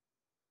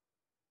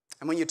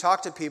 And when you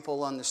talk to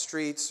people on the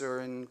streets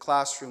or in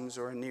classrooms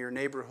or in your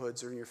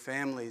neighborhoods or in your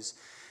families,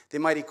 they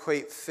might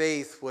equate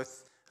faith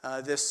with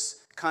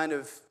this kind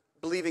of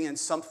believing in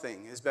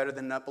something is better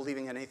than not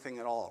believing in anything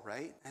at all,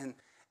 right? And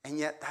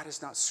yet that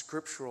is not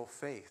scriptural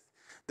faith.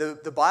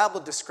 The Bible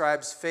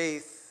describes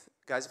faith,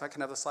 guys, if I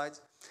can have the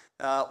slides.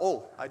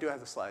 I do have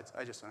the slides.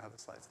 I just don't have the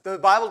slides. The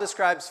Bible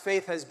describes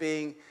faith as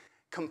being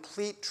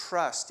complete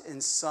trust in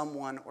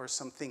someone or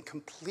something,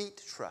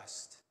 complete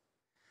trust.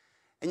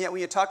 And yet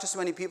when you talk to so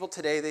many people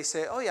today, they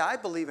say, oh yeah, I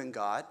believe in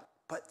God,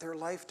 but their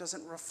life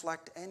doesn't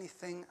reflect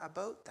anything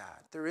about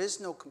that. There is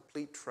no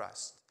complete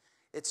trust.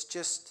 It's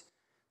just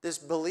this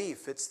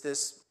belief, it's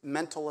this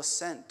mental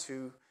assent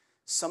to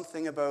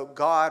something about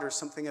God or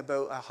something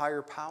about a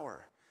higher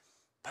power.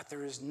 But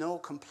there is no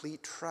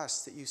complete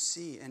trust that you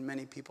see in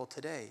many people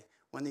today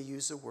when they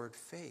use the word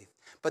faith.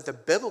 But the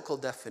biblical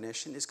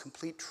definition is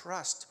complete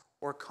trust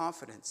or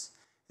confidence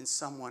in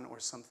someone or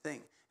something,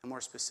 and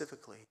more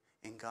specifically,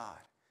 in God.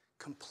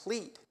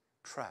 Complete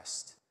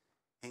trust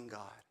in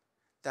God.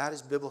 That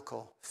is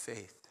biblical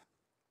faith.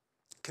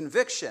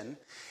 Conviction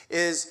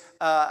is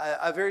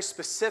a very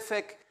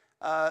specific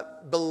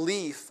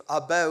belief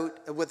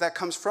about what that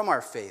comes from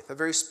our faith, a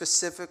very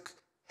specific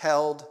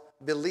held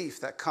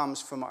belief that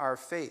comes from our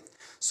faith.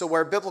 So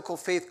where biblical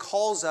faith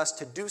calls us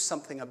to do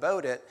something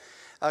about it,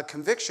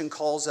 conviction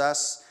calls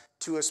us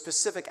to a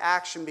specific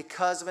action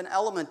because of an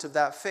element of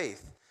that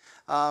faith.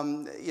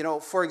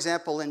 For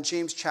example, in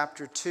James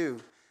chapter 2,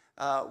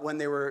 when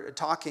they were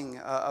talking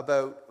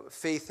about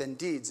faith and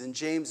deeds, and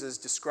James is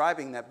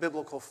describing that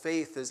biblical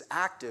faith is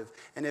active,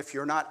 and if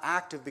you're not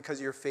active because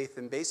of your faith,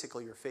 then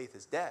basically your faith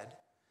is dead.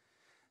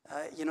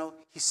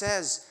 He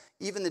says,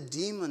 even the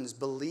demons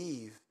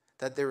believe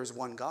that there is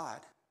one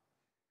God.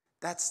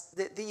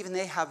 Even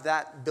they have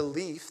that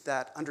belief,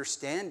 that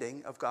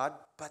understanding of God,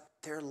 but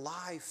their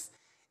life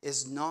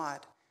is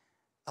not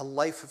a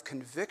life of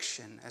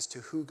conviction as to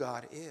who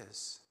God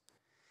is.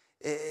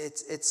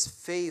 It's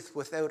faith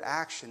without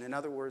action. In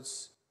other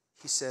words,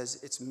 he says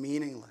it's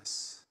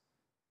meaningless.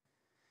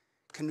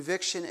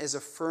 Conviction is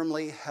a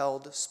firmly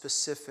held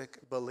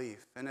specific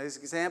belief. And as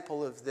an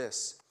example of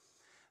this,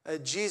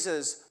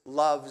 Jesus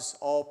loves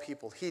all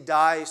people. He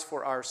dies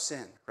for our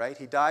sin, right?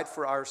 He died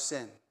for our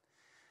sin.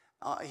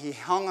 He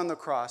hung on the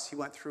cross. He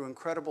went through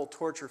incredible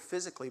torture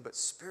physically, but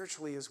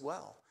spiritually as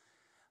well.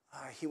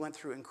 He went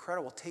through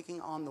incredible,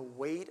 taking on the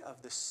weight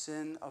of the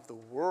sin of the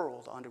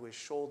world onto his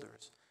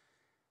shoulders.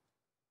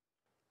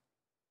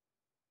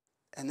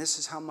 And this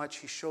is how much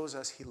he shows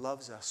us he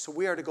loves us. So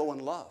we are to go in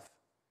love,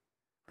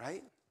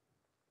 right?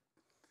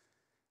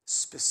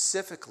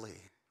 Specifically,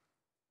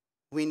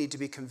 we need to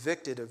be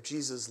convicted of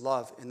Jesus'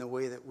 love in the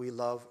way that we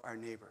love our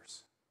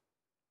neighbors,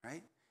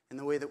 right? In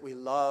the way that we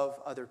love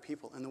other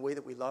people, in the way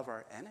that we love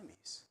our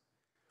enemies.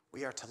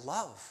 We are to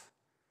love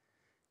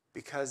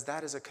because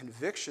that is a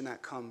conviction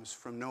that comes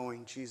from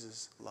knowing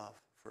Jesus' love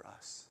for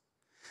us.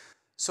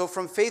 So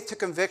from faith to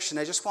conviction,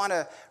 I just want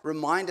to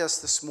remind us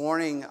this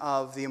morning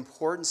of the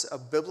importance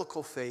of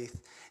biblical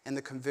faith and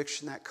the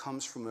conviction that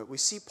comes from it. We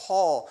see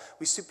Paul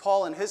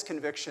in his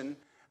conviction.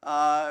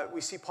 From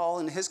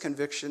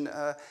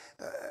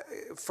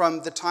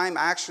the time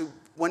actually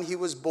when he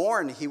was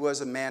born, he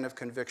was a man of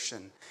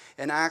conviction.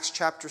 In Acts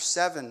chapter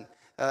 7,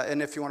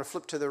 and if you want to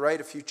flip to the right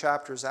a few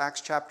chapters,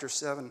 Acts chapter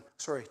 7,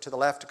 to the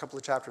left a couple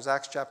of chapters,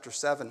 Acts chapter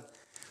 7,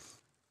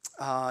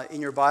 in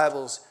your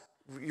Bibles,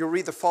 you'll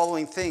read the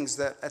following things,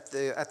 that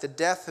at the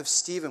death of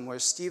Stephen, where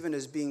Stephen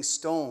is being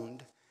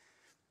stoned,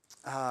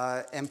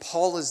 and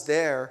Paul is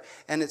there,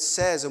 and it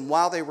says, and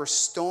while they were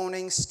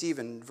stoning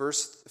Stephen,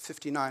 verse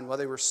 59, while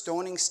they were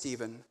stoning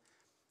Stephen,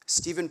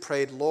 Stephen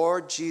prayed,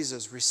 Lord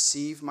Jesus,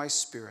 receive my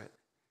spirit.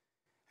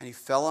 And he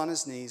fell on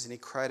his knees and he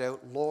cried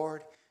out,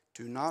 Lord,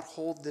 do not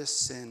hold this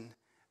sin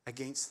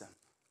against them.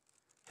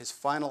 His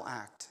final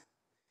act.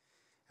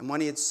 And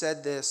when he had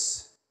said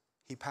this,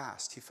 he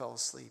passed, he fell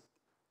asleep.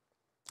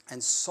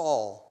 And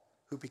Saul,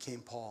 who became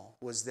Paul,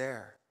 was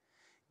there,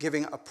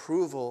 giving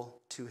approval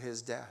to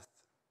his death.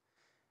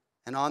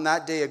 And on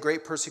that day, a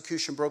great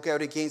persecution broke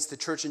out against the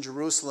church in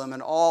Jerusalem,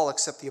 and all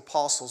except the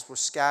apostles were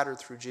scattered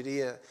through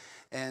Judea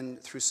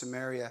and through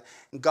Samaria.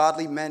 And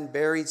godly men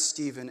buried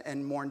Stephen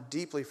and mourned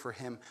deeply for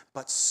him.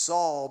 But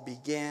Saul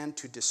began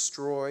to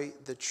destroy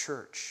the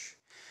church.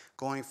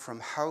 Going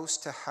from house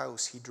to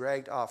house, he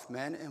dragged off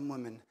men and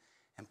women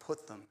and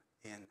put them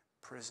in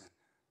prison.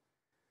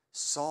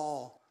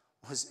 Saul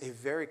was a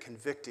very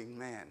convicting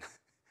man.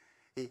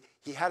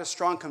 He had a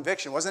strong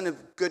conviction. It wasn't a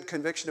good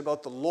conviction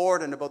about the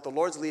Lord and about the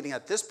Lord's leading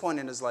at this point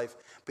in his life,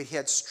 but he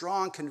had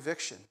strong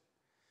conviction.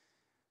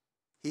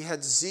 He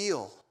had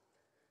zeal.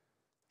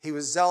 He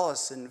was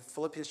zealous. In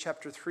Philippians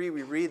chapter 3,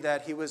 we read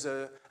that he was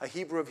a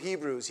Hebrew of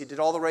Hebrews. He did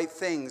all the right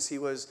things. He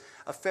was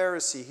a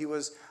Pharisee. He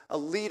was a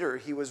leader.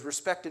 He was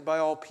respected by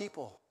all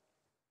people.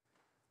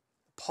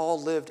 Paul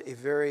lived a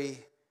very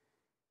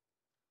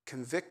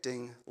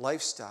convicting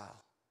lifestyle.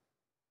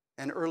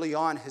 And early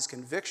on, his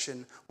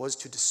conviction was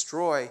to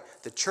destroy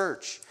the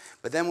church.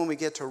 But then when we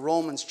get to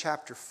Romans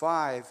chapter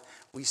 5,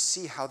 we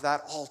see how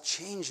that all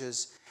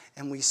changes.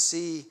 And we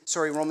see,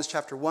 Romans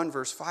chapter 1,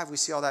 verse 5, we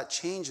see how that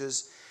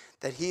changes,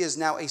 that he is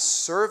now a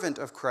servant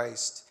of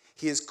Christ.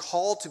 He is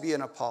called to be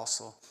an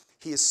apostle.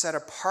 He is set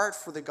apart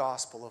for the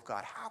gospel of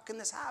God. How can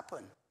this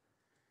happen?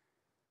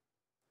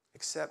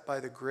 Except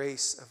by the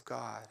grace of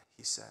God,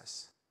 he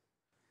says.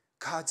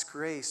 God's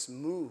grace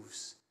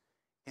moves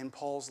in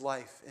Paul's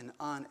life in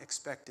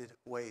unexpected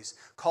ways,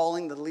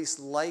 calling the least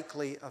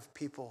likely of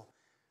people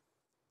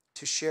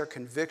to share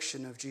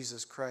conviction of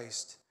Jesus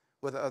Christ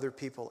with other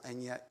people,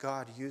 and yet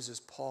God uses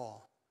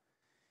Paul.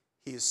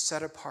 He is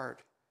set apart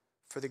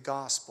for the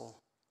gospel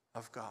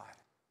of God.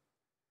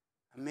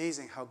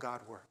 Amazing how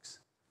God works.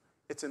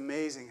 It's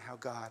amazing how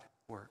God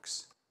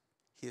works.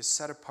 He is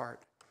set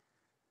apart.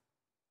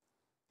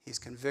 He's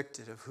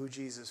convicted of who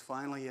Jesus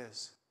finally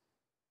is,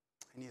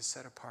 and he is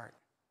set apart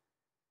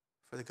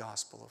for the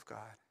gospel of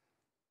God.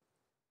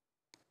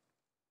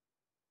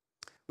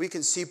 We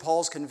can see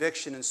Paul's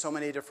conviction in so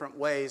many different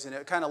ways, and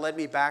it kind of led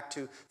me back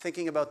to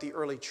thinking about the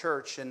early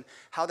church and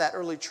how that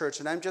early church,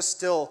 and I'm just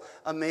still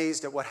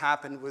amazed at what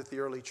happened with the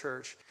early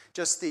church.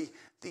 Just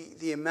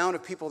the amount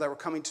of people that were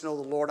coming to know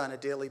the Lord on a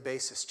daily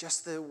basis,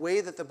 just the way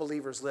that the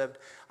believers lived.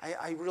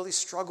 I really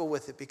struggle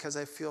with it because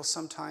I feel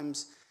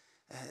sometimes,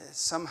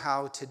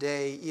 somehow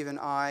today, even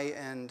I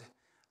and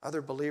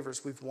other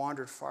believers, we've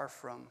wandered far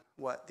from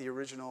what the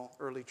original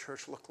early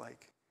church looked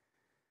like.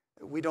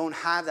 We don't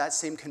have that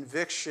same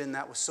conviction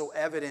that was so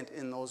evident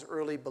in those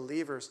early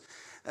believers.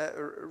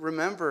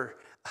 Remember,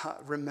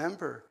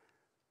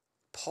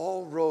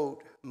 Paul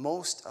wrote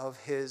most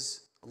of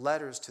his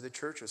letters to the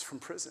churches from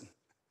prison.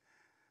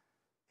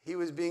 He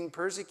was being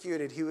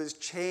persecuted. He was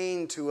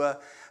chained to a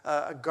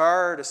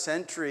guard, a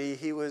sentry.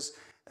 He was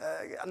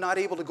not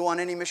able to go on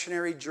any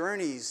missionary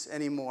journeys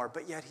anymore,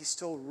 but yet he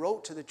still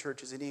wrote to the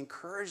churches and he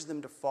encouraged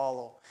them to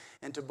follow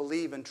and to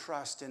believe and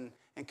trust and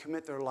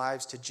commit their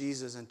lives to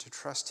Jesus and to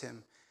trust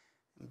him,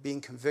 being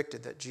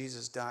convicted that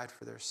Jesus died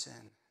for their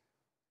sin.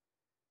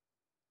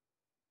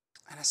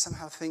 And I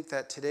somehow think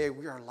that today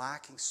we are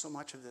lacking so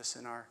much of this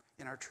in our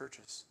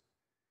churches.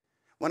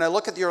 When I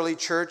look at the early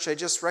church, I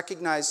just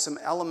recognize some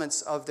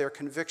elements of their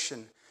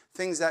conviction,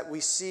 things that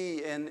we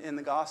see in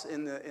the gospel,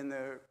 in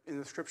the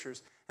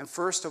scriptures. And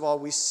first of all,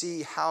 we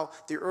see how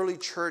the early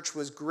church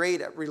was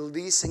great at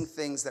releasing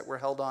things that were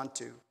held on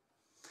to.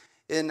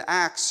 In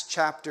Acts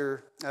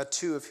chapter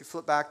 2, if you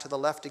flip back to the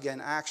left again,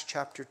 Acts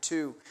chapter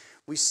 2,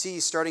 we see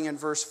starting in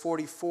verse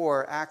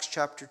 44, Acts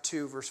chapter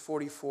 2, verse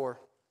 44.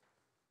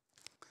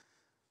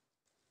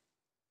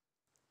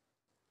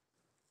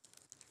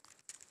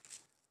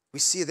 We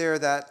see there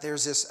that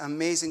there's this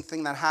amazing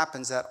thing that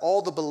happens, that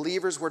all the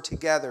believers were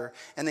together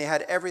and they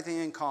had everything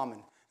in common.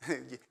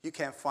 You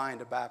can't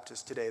find a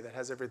Baptist today that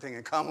has everything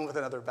in common with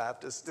another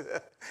Baptist.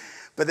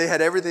 But they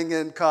had everything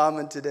in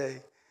common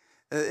today,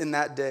 in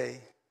that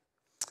day.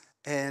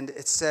 And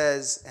it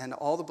says, and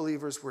all the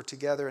believers were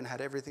together and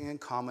had everything in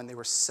common. They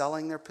were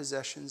selling their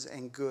possessions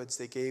and goods.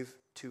 They gave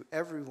to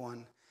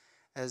everyone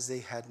as they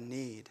had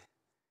need.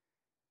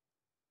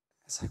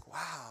 It's like,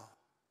 wow,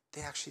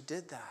 they actually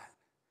did that.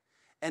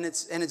 And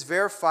it's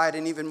verified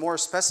and even more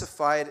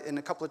specified in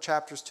a couple of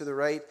chapters to the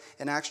right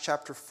in Acts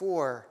chapter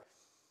 4,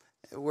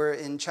 where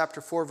in chapter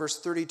 4, verse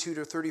 32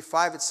 to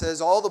 35, it says,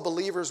 all the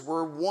believers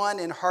were one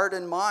in heart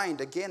and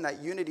mind. Again,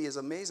 that unity is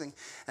amazing.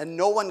 And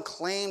no one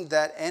claimed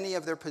that any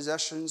of their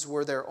possessions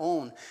were their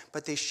own,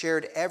 but they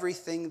shared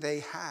everything they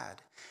had.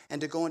 And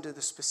to go into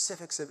the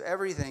specifics of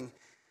everything,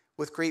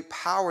 with great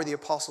power, the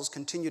apostles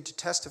continued to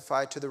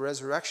testify to the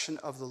resurrection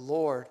of the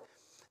Lord.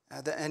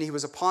 And he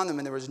was upon them,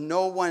 and there was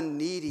no one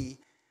needy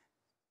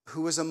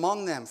who was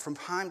among them. From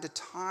time to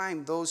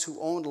time, those who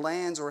owned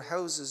lands or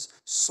houses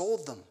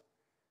sold them.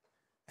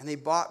 And they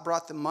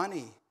brought the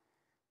money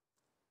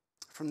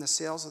from the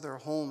sales of their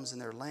homes and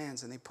their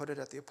lands, and they put it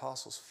at the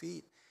apostles'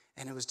 feet,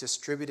 and it was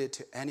distributed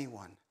to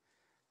anyone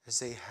as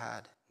they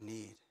had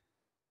need.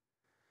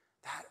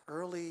 That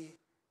early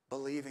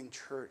believing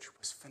church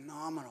was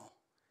phenomenal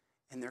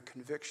in their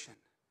conviction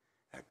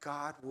that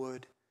God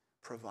would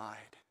provide.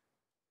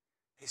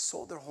 They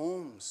sold their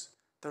homes,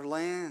 their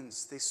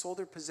lands, they sold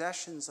their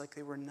possessions like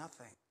they were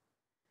nothing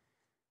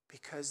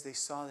because they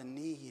saw the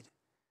need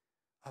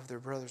of their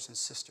brothers and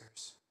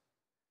sisters.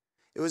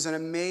 It was an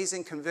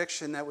amazing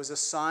conviction that was a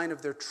sign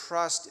of their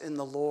trust in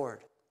the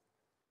Lord.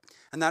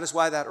 And that is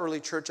why that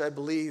early church, I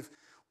believe,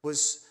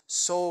 was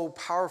so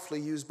powerfully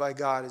used by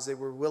God, as they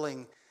were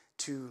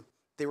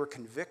they were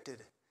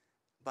convicted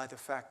by the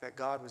fact that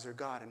God was their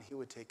God and he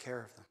would take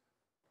care of them.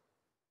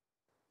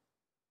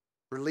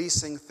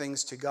 Releasing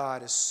things to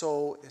God is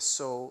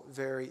so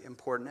very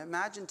important.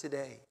 Imagine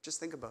today, just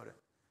think about it,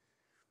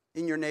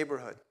 in your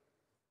neighborhood.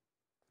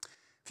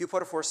 If you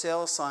put a for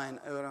sale sign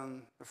out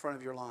on the front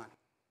of your lawn,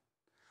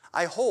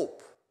 I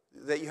hope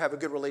that you have a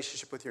good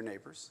relationship with your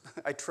neighbors.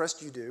 I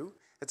trust you do.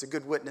 It's a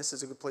good witness.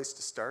 It's a good place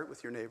to start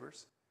with your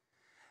neighbors.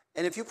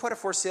 And if you put a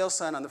for sale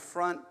sign on the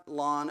front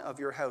lawn of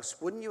your house,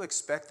 wouldn't you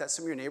expect that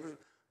some of your neighbors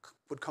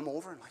would come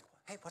over and like,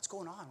 hey, what's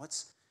going on?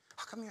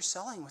 How come you're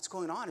selling? What's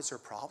going on? Is there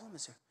a problem?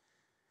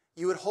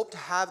 You would hope to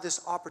have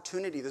this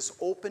opportunity, this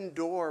open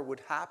door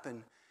would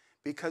happen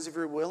because of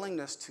your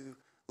willingness to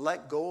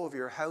let go of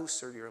your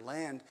house or your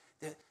land,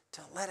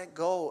 to let it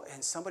go,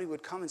 and somebody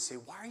would come and say,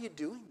 why are you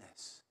doing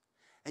this?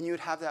 And you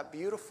would have that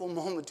beautiful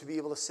moment to be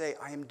able to say,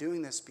 I am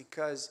doing this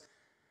because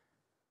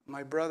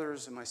my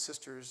brothers and my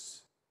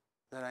sisters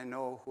that I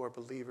know who are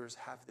believers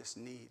have this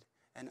need,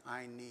 and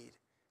I need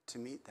to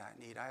meet that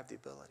need. I have the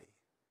ability.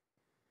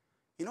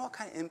 You know what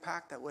kind of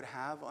impact that would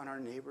have on our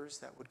neighbors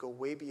that would go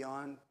way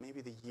beyond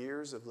maybe the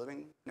years of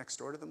living next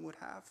door to them would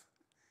have?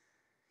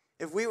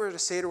 If we were to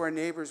say to our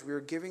neighbors, we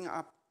are giving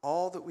up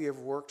all that we have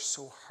worked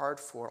so hard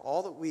for,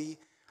 all that we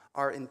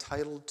are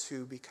entitled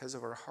to because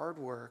of our hard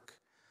work,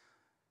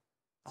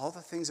 all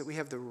the things that we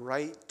have the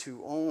right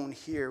to own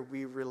here,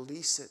 we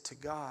release it to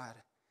God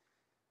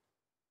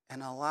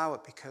and allow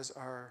it because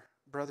our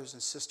brothers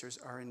and sisters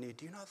are in need.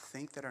 Do you not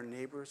think that our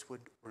neighbors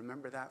would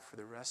remember that for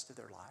the rest of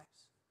their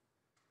lives?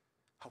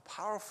 How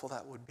powerful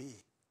that would be.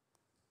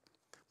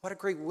 What a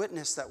great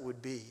witness that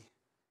would be.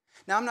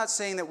 Now, I'm not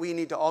saying that we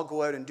need to all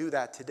go out and do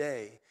that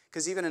today,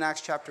 because even in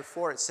Acts chapter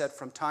 4, it said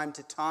from time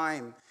to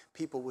time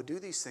people would do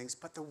these things,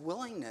 but the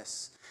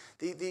willingness,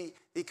 the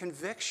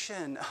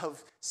conviction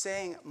of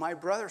saying, my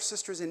brother,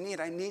 sister is in need,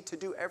 I need to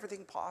do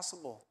everything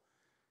possible,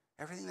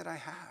 everything that I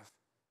have.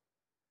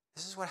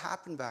 This is what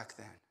happened back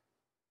then.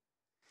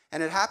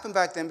 And it happened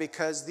back then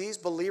because these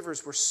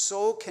believers were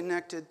so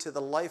connected to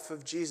the life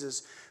of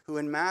Jesus, who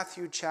in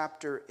Matthew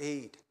chapter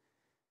 8,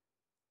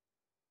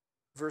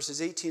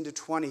 verses 18 to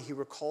 20, he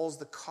recalls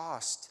the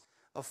cost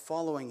of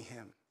following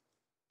him,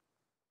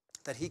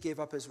 that he gave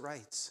up his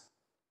rights.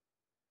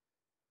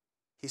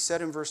 He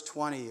said in verse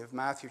 20 of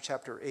Matthew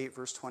chapter 8,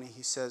 verse 20,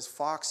 he says,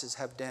 foxes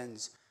have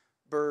dens,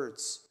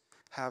 birds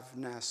have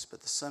nests,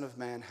 but the Son of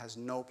Man has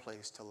no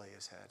place to lay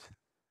his head.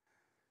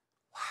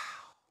 Wow.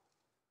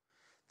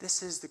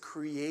 This is the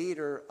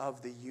creator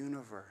of the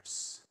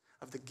universe,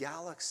 of the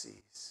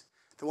galaxies,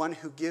 the one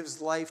who gives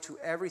life to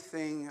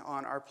everything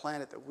on our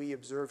planet that we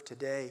observe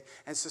today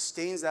and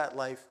sustains that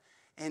life,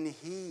 and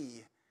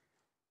he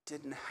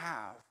didn't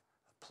have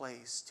a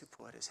place to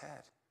put his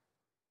head.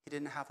 He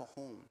didn't have a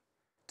home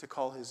to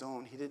call his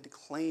own. He didn't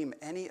claim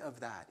any of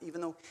that,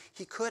 even though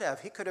he could have.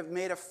 He could have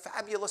made a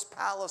fabulous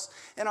palace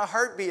in a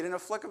heartbeat, in a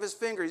flick of his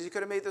fingers. He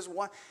could have made this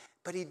one,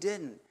 but he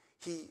didn't.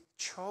 He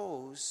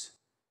chose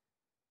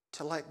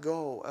to let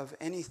go of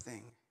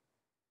anything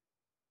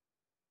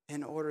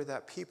in order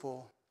that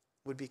people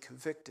would be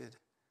convicted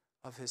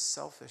of his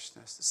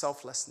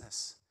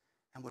selflessness,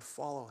 and would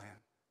follow him.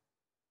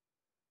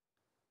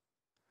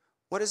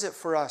 What is it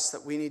for us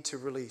that we need to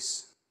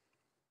release?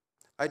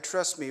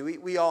 Trust me,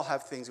 we all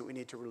have things that we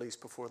need to release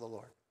before the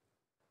Lord.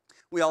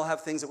 We all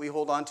have things that we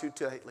hold on to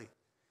tightly.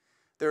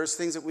 There's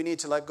things that we need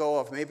to let go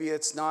of. Maybe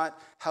it's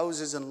not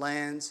houses and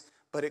lands,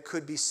 but it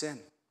could be sin.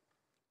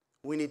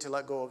 We need to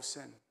let go of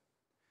sin.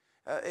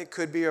 It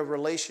could be a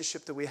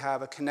relationship that we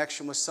have, a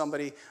connection with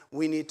somebody.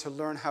 We need to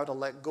learn how to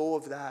let go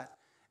of that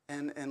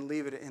and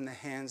leave it in the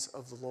hands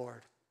of the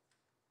Lord.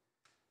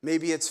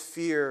 Maybe it's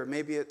fear.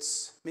 Maybe it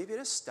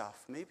is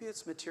stuff. Maybe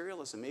it's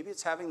materialism. Maybe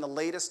it's having the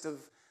latest of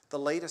the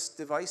latest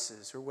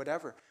devices or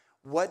whatever.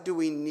 What do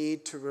we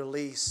need to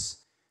release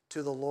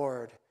to the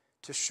Lord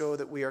to show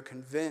that we are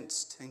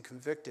convinced and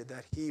convicted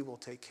that He will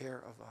take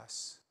care of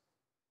us?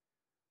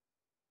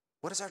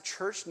 What does our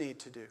church need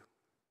to do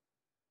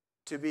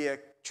to be a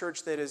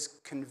church that is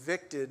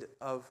convicted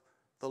of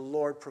the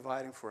Lord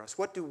providing for us?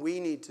 What do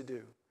we need to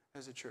do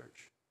as a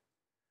church?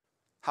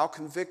 How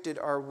convicted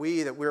are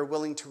we that we're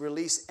willing to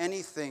release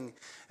anything?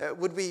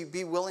 Would we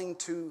be willing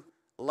to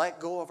let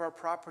go of our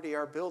property,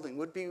 our building?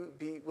 Would we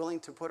be willing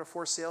to put a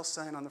for sale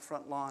sign on the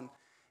front lawn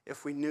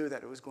if we knew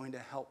that it was going to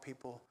help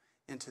people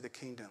into the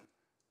kingdom?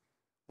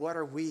 What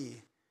are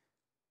we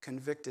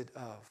convicted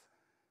of?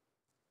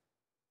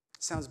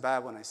 It sounds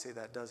bad when I say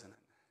that, doesn't it?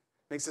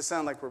 Makes it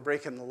sound like we're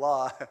breaking the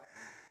law.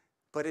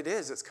 But it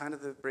is. It's kind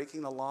of the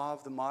breaking the law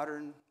of the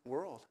modern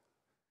world.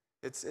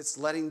 It's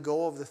letting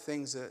go of the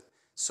things that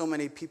so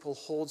many people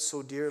hold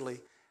so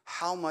dearly.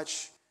 How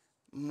much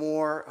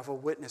more of a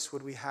witness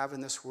would we have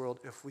in this world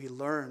if we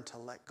learn to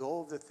let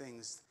go of the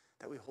things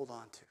that we hold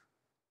on to?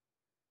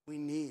 We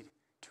need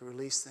to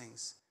release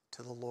things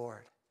to the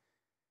Lord,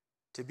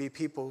 to be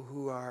people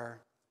who are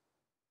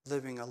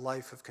living a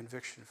life of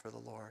conviction for the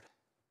Lord.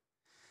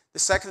 The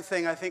second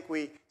thing I think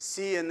we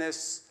see in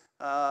this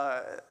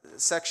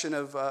section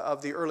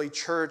of the early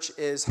church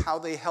is how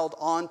they held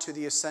on to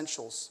the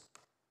essentials.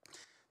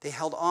 They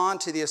held on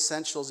to the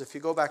essentials. If you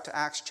go back to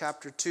Acts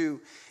chapter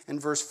 2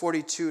 and verse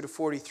 42 to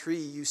 43,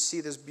 you see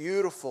this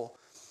beautiful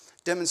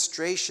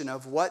demonstration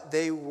of what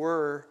they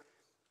were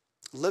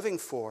living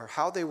for,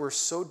 how they were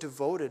so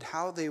devoted,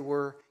 how they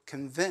were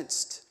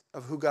convinced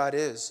of who God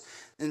is.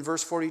 In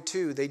verse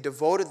 42, they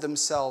devoted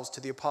themselves to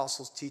the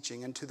apostles'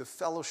 teaching and to the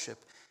fellowship,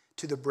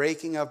 to the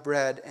breaking of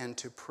bread and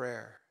to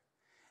prayer.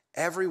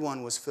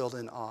 Everyone was filled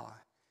in awe,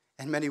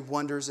 and many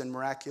wonders and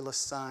miraculous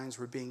signs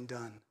were being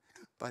done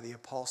by the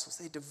apostles.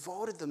 They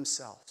devoted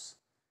themselves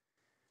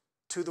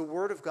to the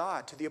Word of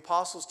God, to the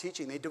apostles'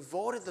 teaching. They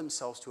devoted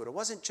themselves to it. It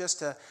wasn't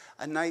just a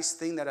nice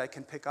thing that I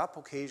can pick up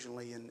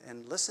occasionally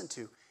and listen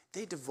to.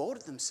 They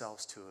devoted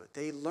themselves to it.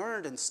 They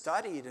learned and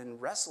studied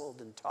and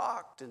wrestled and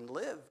talked and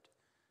lived.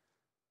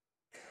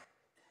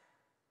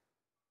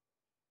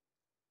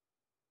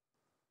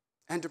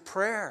 And to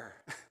prayer.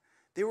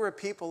 They were a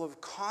people of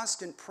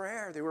constant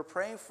prayer. They were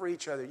praying for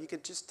each other. You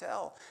could just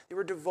tell. They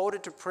were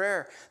devoted to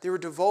prayer. They were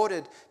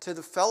devoted to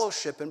the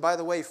fellowship. And by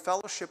the way,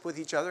 fellowship with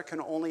each other can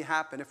only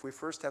happen if we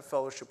first have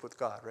fellowship with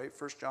God, right?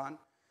 1 John.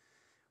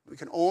 We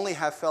can only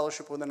have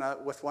fellowship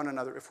with one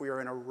another if we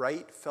are in a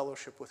right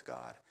fellowship with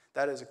God.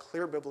 That is a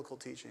clear biblical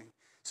teaching.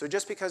 So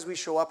just because we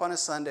show up on a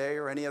Sunday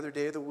or any other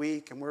day of the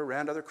week and we're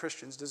around other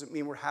Christians doesn't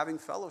mean we're having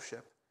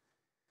fellowship.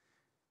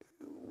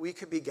 We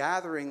could be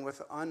gathering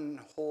with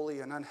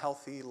unholy and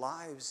unhealthy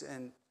lives,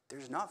 and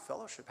there's not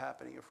fellowship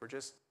happening if we're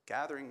just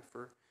gathering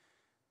for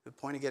the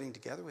point of getting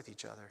together with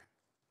each other.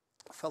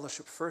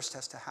 Fellowship first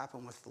has to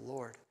happen with the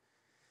Lord,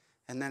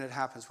 and then it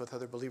happens with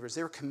other believers.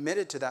 They were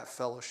committed to that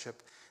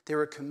fellowship. They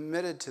were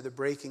committed to the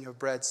breaking of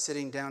bread,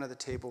 sitting down at the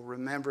table,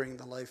 remembering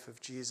the life of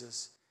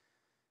Jesus.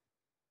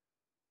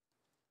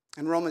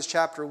 In Romans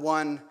chapter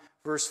 1,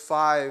 verse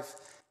 5,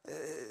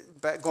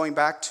 going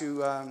back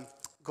to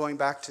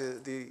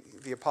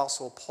the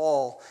Apostle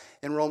Paul,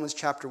 in Romans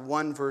chapter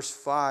 1, verse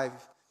 5,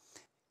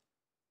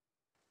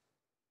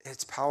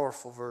 it's a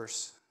powerful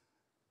verse.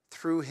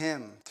 Through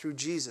him, through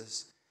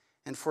Jesus,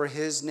 and for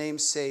his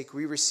name's sake,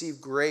 we receive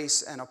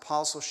grace and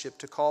apostleship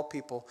to call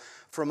people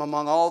from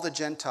among all the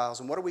Gentiles.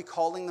 And what are we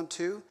calling them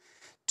to?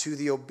 To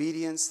the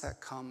obedience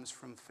that comes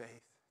from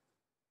faith.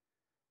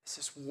 It's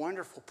this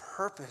wonderful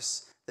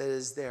purpose that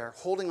is there,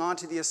 holding on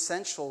to the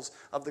essentials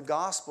of the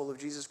gospel of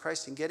Jesus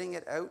Christ and getting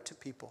it out to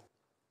people.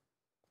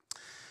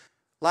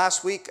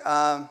 Last week,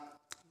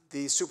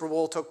 the Super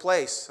Bowl took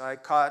place.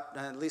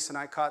 Lisa and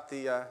I caught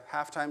the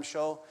halftime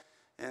show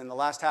in the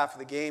last half of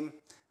the game.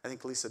 I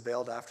think Lisa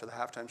bailed after the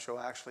halftime show,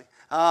 actually.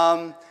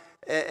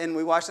 And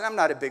we watched it. I'm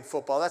not a big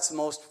football. That's the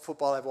most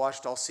football I've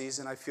watched all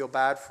season. I feel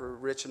bad for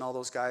Rich and all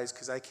those guys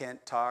because I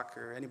can't talk,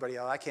 or anybody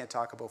else. I can't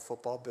talk about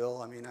football,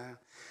 Bill.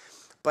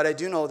 But I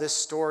do know this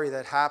story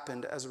that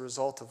happened as a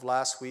result of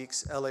last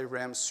week's LA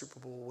Rams Super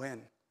Bowl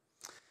win.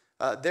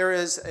 There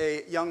is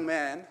a young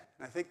man,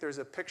 and I think there's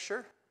a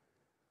picture.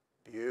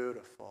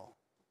 Beautiful.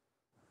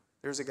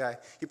 There's a guy.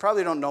 You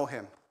probably don't know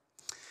him.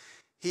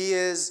 He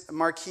is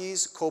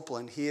Marquise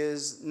Copeland. He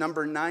is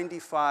number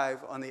 95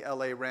 on the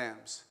LA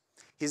Rams.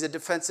 He's a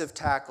defensive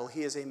tackle.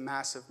 He is a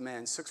massive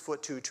man,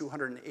 6'2",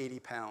 280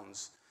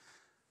 pounds.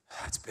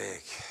 That's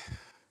big.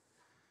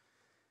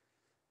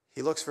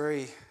 He looks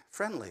very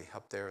friendly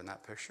up there in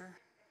that picture,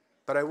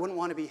 but I wouldn't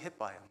want to be hit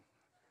by him.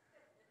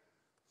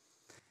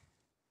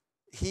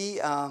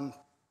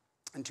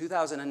 In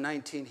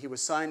 2019, he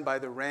was signed by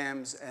the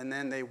Rams, and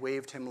then they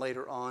waived him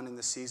later on in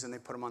the season. They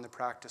put him on the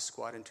practice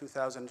squad. In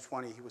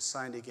 2020, he was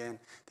signed again.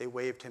 They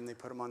waived him. They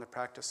put him on the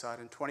practice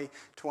squad. In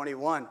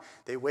 2021,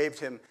 they waived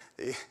him.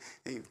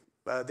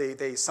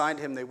 They signed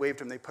him. They waived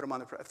him. They put him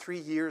on the 3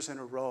 years in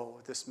a row.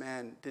 This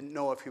man didn't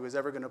know if he was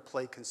ever going to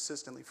play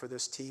consistently for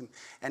this team,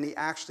 and he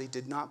actually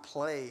did not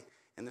play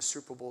in the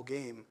Super Bowl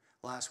game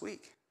last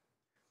week.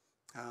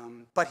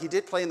 But he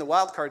did play in the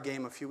wild card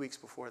game a few weeks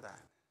before that.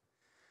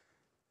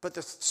 But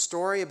the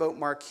story about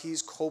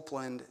Marquise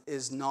Copeland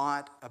is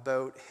not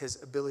about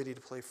his ability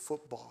to play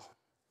football,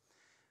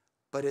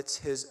 but it's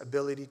his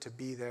ability to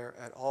be there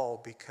at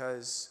all,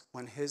 because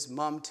when his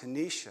mom,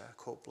 Tanisha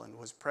Copeland,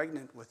 was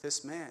pregnant with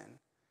this man,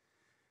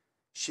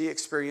 she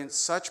experienced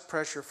such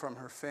pressure from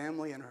her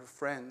family and her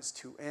friends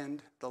to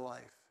end the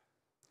life,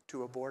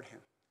 to abort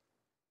him.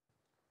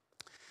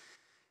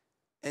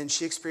 And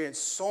she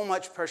experienced so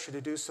much pressure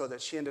to do so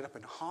that she ended up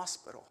in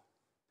hospital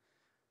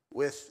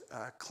with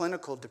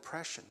clinical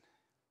depression,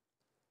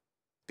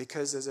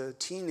 because as a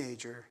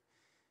teenager,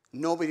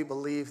 nobody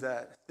believed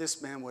that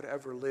this man would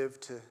ever live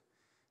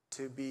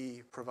to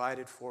be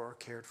provided for or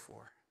cared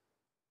for.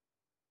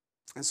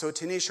 And so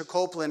Tanisha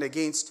Copeland,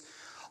 against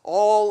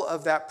all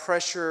of that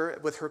pressure,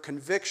 with her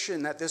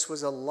conviction that this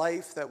was a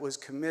life that was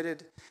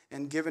committed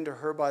and given to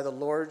her by the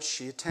Lord,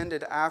 she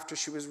attended, after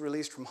she was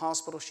released from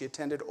hospital, she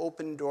attended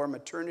Open Door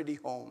Maternity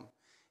Home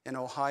in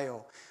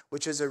Ohio,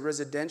 which is a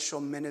residential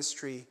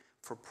ministry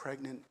for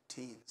pregnant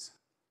teens.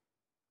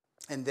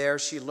 And there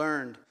she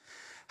learned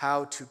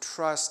how to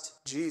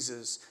trust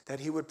Jesus, that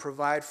he would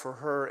provide for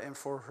her and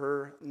for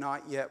her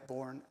not yet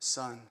born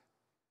son.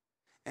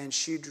 And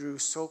she drew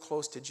so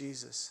close to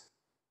Jesus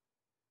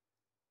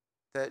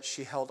that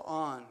she held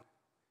on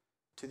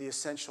to the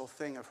essential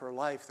thing of her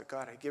life that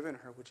God had given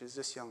her, which is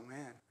this young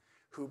man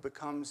who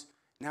becomes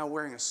now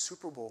wearing a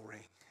Super Bowl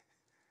ring.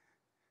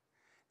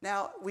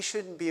 Now, we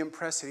shouldn't be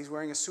impressed that he's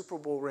wearing a Super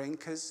Bowl ring,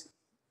 because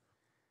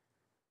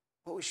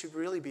what we should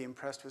really be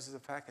impressed with is the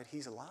fact that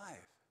he's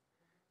alive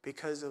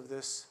because of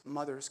this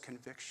mother's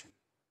conviction.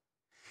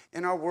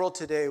 In our world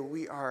today,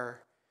 we are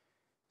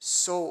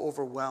so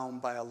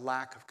overwhelmed by a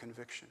lack of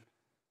conviction.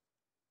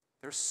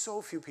 There's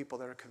so few people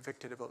that are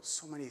convicted about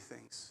so many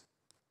things.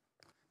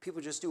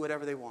 People just do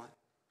whatever they want.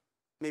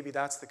 Maybe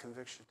that's the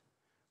conviction.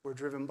 We're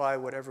driven by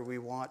whatever we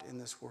want in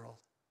this world.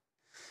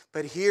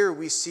 But here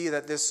we see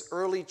that this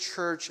early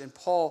church and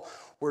Paul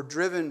were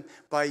driven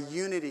by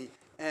unity.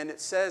 And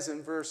it says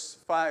in verse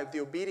 5,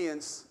 the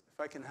obedience, if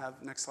I can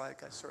have, next slide,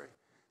 guys, sorry.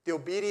 The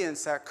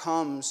obedience that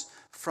comes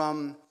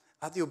from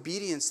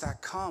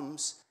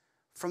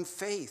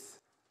faith.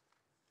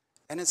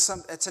 And it's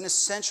an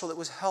essential that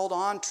was held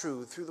on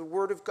to through the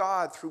Word of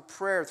God, through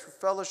prayer, through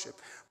fellowship,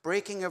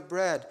 breaking of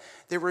bread.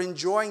 They were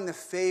enjoying the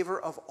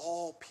favor of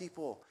all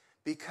people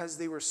because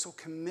they were so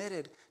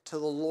committed to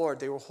the Lord.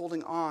 They were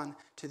holding on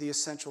to the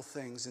essential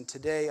things. And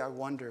today I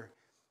wonder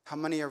how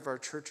many of our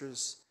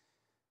churches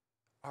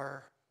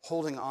are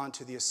holding on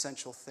to the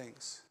essential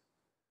things,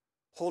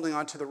 holding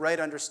on to the right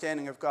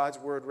understanding of God's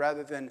word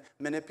rather than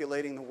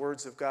manipulating the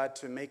words of God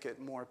to make it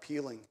more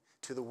appealing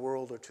to the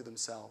world or to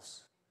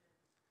themselves.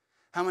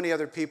 How many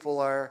other people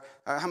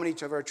how many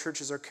of our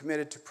churches are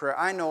committed to prayer?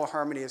 I know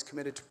Harmony is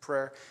committed to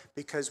prayer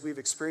because we've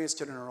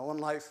experienced it in our own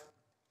life.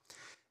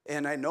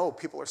 And I know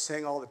people are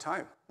saying all the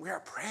time, we are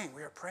praying.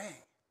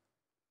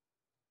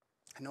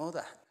 I know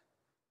that.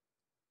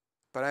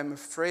 But I'm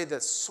afraid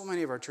that so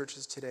many of our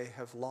churches today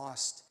have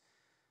lost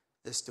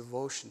this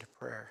devotion to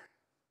prayer.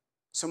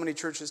 So many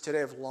churches today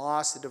have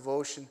lost the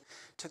devotion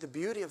to the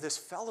beauty of this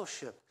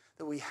fellowship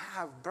that we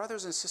have,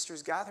 brothers and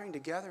sisters gathering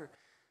together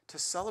to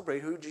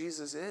celebrate who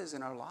Jesus is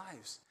in our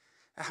lives.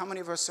 And how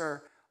many of us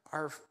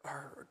our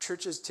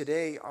churches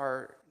today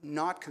are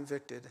not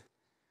convicted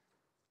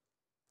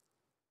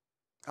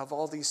of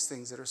all these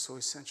things that are so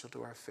essential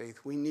to our faith?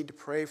 We need to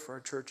pray for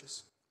our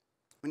churches.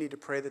 We need to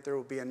pray that there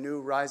will be a new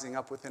rising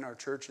up within our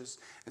churches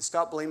and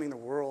stop blaming the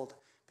world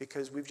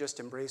because we've just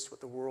embraced what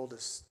the world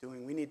is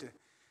doing. We need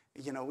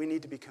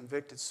to be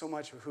convicted so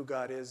much of who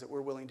God is that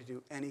we're willing to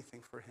do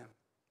anything for him.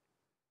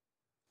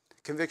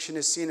 Conviction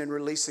is seen in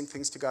releasing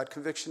things to God.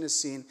 Conviction is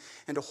seen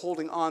into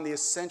holding on the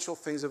essential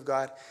things of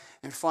God.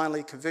 And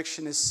finally,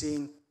 conviction is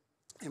seen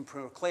in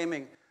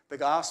proclaiming the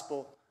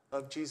gospel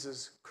of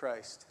Jesus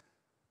Christ.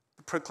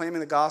 Proclaiming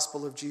the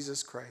gospel of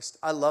Jesus Christ.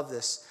 I love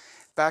this.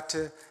 Back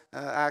to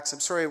Acts. I'm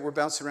sorry we're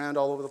bouncing around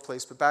all over the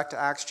place, but back to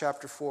Acts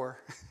chapter 4.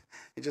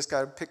 You just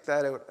got to pick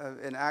that out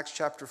in Acts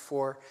chapter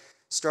 4,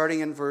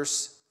 starting in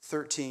verse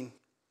 13.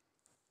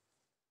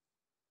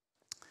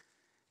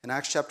 In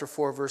Acts chapter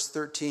 4, verse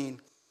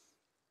 13,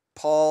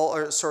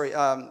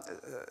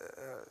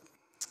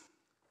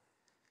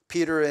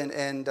 Peter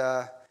and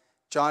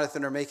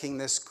Jonathan are making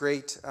this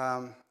great.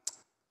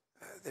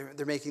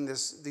 They're making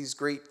these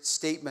great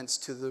statements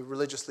to the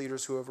religious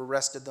leaders who have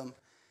arrested them.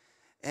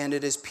 And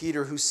it is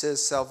Peter who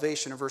says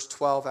salvation, in verse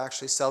 12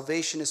 actually,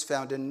 salvation is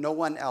found in no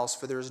one else,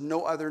 for there is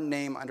no other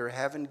name under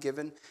heaven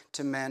given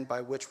to men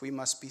by which we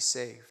must be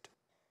saved.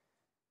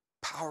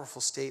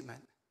 Powerful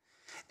statement.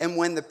 And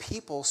when the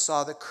people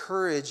saw the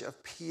courage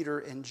of Peter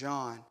and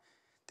John,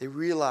 they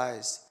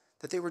realized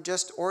that they were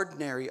just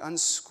ordinary,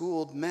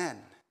 unschooled men.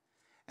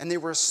 And they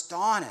were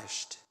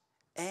astonished.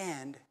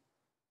 And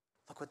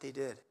look what they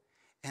did.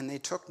 And they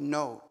took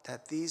note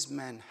that these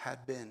men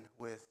had been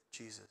with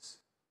Jesus.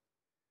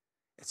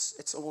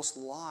 It's almost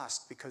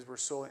lost because we're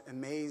so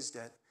amazed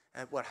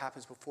at what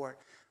happens before it.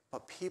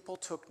 But people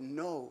took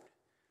note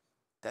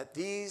that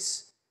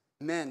these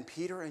men,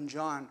 Peter and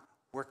John,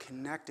 were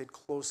connected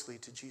closely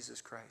to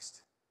Jesus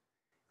Christ.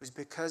 It was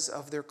because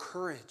of their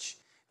courage.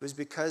 It was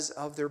because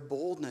of their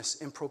boldness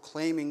in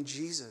proclaiming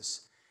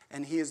Jesus.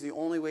 And he is the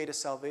only way to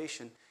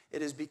salvation.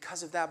 It is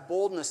because of that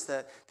boldness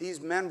that these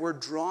men were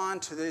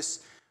drawn to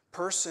this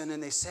person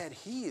and they said,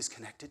 he is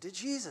connected to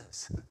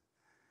Jesus.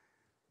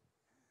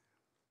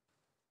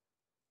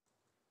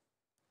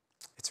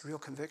 It's real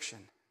conviction.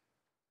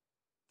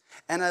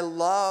 And I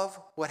love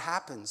what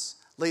happens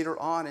later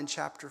on in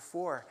chapter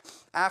 4.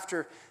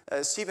 After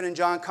Stephen and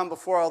John come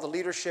before all the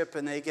leadership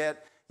and they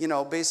get,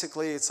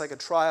 basically it's like a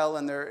trial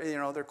and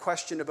they're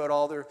questioned about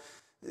all their,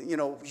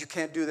 you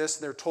can't do this.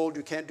 And they're told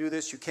you can't do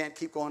this. You can't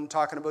keep going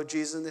talking about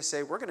Jesus. And they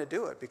say, we're going to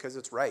do it because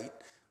it's right.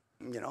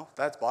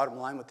 That's bottom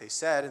line what they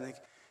said.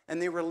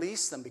 And they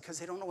release them because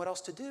they don't know what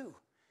else to do.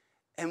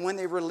 And when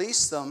they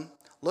release them,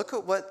 look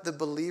at what the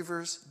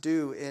believers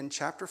do in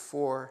chapter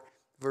 4,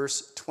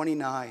 verse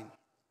 29.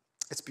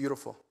 It's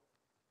beautiful.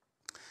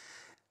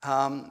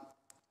 Now,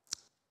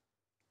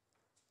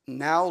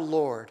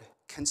 Lord,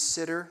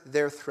 consider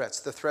their threats,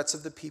 the threats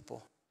of the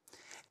people,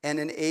 and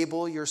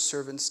enable your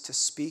servants to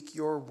speak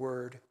your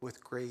word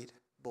with great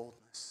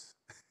boldness.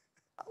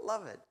 I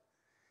love it.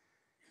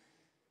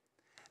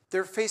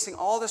 They're facing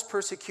all this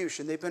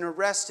persecution. They've been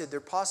arrested. They're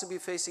possibly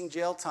facing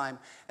jail time.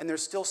 And they're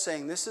still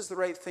saying, this is the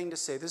right thing to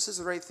say. This is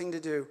the right thing to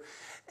do.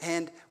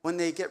 And when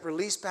they get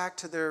released back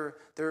to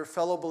their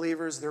fellow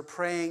believers, they're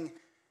praying,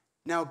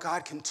 now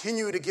God,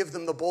 continue to give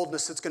them the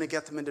boldness that's going to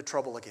get them into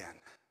trouble again.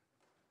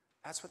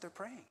 That's what they're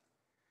praying.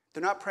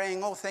 They're not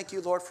praying, oh, thank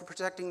you, Lord, for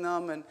protecting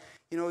them. And,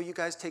 you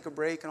guys take a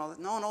break and all that.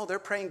 No, they're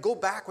praying, go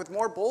back with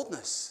more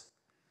boldness.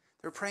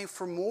 They're praying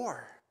for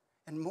more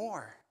and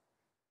more.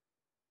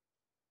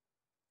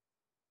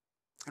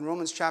 In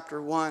Romans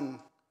chapter 1,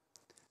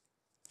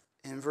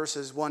 in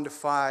verses 1 to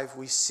 5,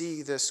 we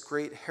see this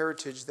great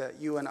heritage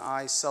that you and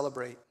I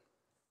celebrate.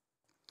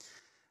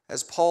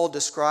 As Paul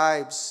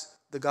describes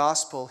the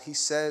gospel, he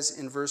says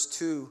in verse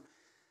 2,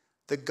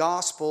 the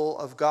gospel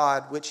of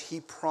God, which he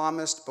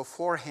promised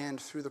beforehand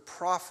through the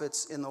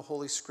prophets in the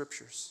Holy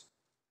Scriptures,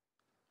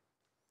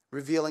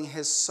 revealing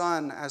his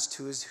Son as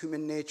to his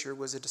human nature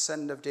was a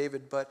descendant of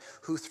David, but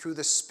who through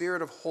the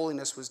Spirit of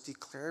holiness was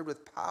declared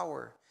with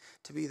power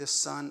to be the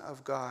Son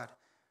of God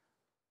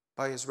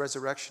by his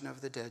resurrection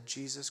of the dead,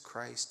 Jesus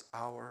Christ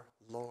our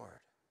Lord.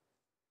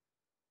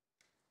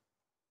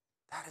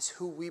 That is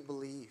who we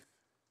believe.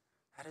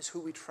 That is who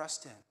we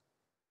trust in.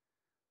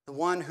 The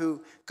one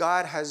who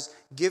God has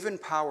given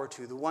power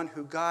to, the one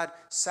who God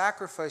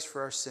sacrificed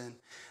for our sin,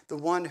 the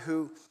one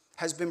who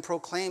has been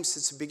proclaimed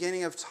since the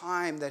beginning of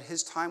time that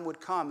his time would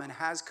come and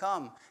has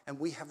come, and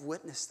we have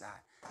witnessed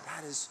that.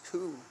 That is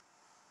who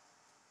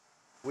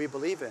we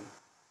believe in.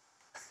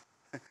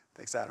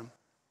 Thanks, Adam.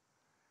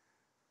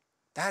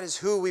 That is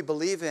who we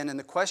believe in, and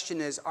the question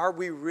is, are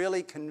we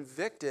really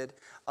convicted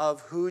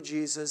of who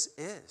Jesus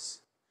is?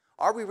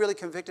 Are we really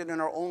convicted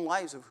in our own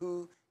lives of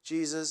who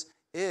Jesus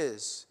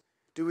is?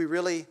 Do we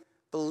really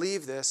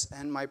believe this?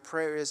 And my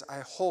prayer is, I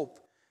hope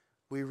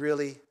we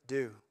really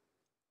do.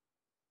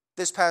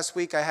 This past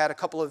week, I had a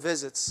couple of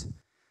visits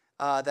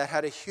that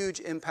had a huge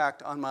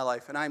impact on my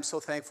life, and I'm so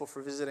thankful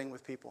for visiting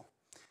with people.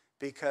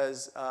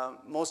 Because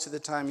most of the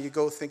time you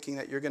go thinking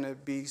that you're going to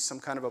be some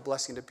kind of a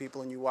blessing to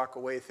people, and you walk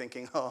away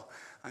thinking, oh,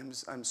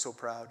 I'm so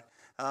proud.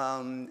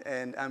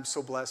 And I'm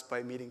so blessed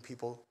by meeting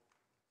people.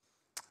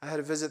 I had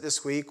a visit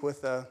this week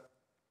with a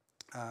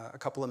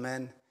couple of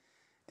men,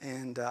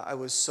 and I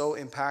was so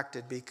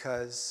impacted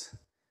because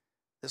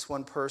this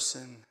one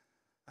person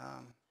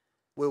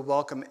will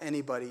welcome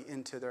anybody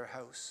into their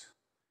house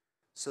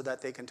so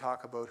that they can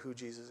talk about who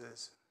Jesus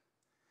is.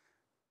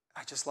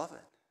 I just love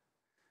it.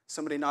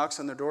 Somebody knocks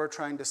on the door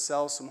trying to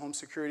sell some home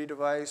security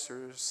device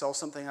or sell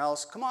something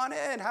else. Come on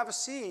in, have a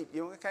seat.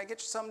 Can I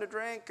get you something to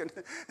drink? And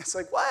it's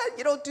like, what?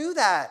 You don't do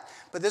that.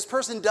 But this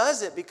person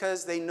does it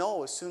because they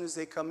know as soon as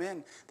they come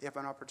in, they have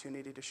an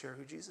opportunity to share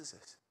who Jesus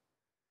is.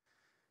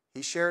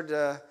 He shared,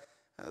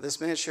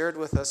 this man shared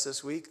with us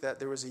this week that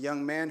there was a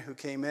young man who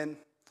came in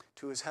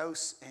to his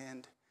house,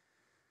 and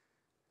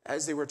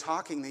as they were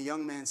talking, the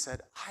young man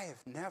said, I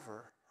have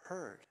never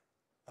heard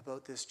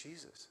about this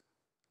Jesus.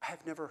 I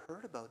have never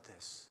heard about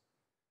this.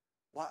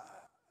 Why?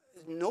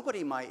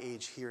 Nobody my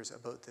age hears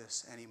about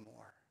this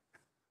anymore.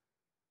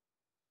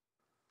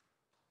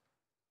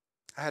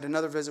 I had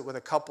another visit with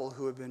a couple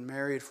who had been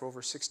married for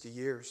over 60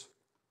 years.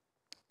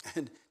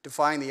 And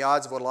defying the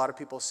odds of what a lot of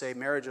people say,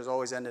 marriages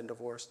always end in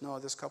divorce. No,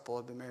 this couple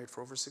had been married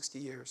for over 60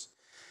 years.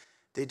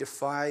 They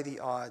defy the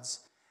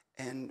odds.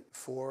 And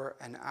for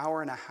an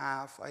hour and a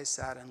half, I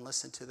sat and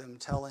listened to them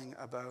telling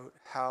about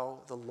how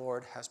the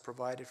Lord has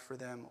provided for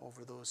them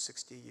over those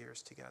 60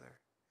 years together.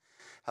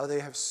 How they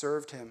have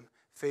served him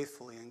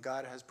faithfully, and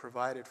God has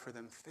provided for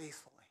them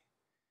faithfully.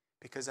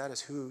 Because that is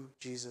who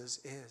Jesus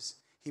is.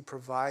 He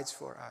provides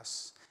for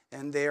us.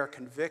 And they are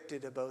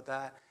convicted about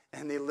that.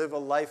 And they live a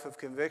life of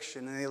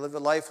conviction. And they live a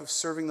life of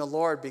serving the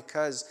Lord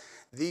because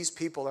these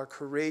people are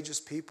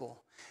courageous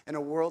people. In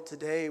a world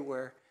today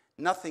where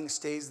nothing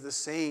stays the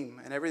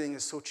same and everything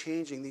is so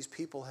changing, these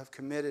people have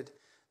committed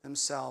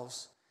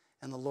themselves.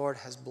 And the Lord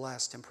has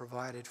blessed and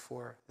provided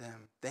for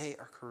them. They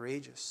are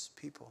courageous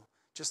people.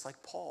 Just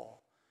like Paul.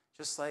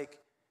 Just like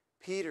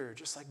Peter,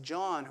 just like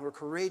John, who are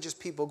courageous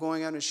people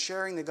going out and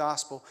sharing the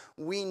gospel.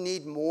 We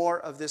need more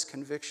of this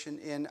conviction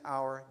in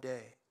our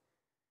day.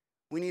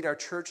 We need our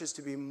churches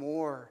to be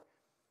more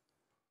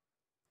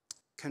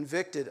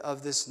convicted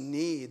of this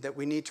need, that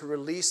we need to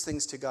release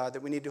things to God,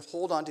 that we need to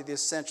hold on to the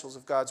essentials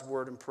of God's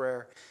word and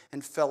prayer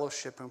and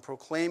fellowship and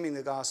proclaiming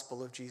the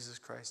gospel of Jesus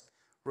Christ,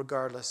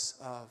 regardless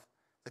of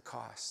the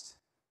cost.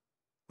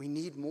 We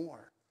need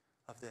more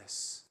of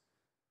this.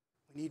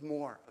 We need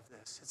more of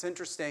this. It's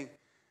interesting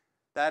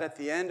that at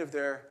the end of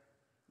their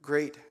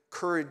great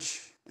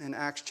courage in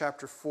Acts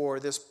chapter 4,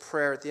 this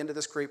prayer, at the end of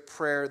this great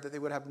prayer, that they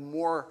would have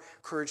more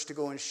courage to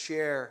go and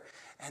share.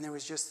 And there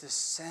was just this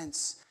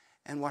sense.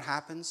 And what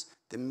happens?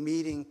 The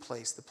meeting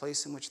place, the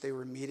place in which they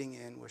were meeting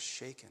in, was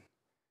shaken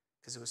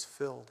because it was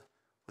filled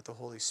with the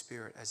Holy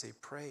Spirit as they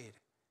prayed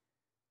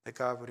that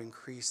God would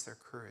increase their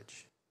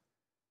courage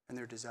and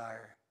their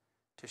desire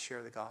to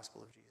share the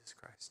gospel of Jesus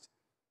Christ.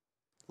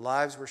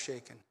 Lives were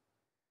shaken.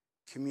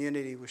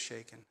 Community was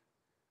shaken.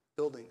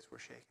 Buildings were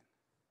shaken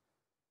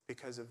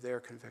because of their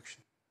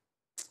conviction.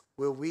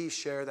 Will we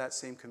share that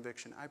same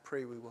conviction? I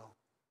pray we will.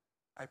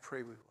 I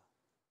pray we will.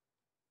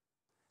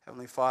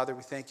 Heavenly Father,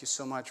 we thank you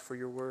so much for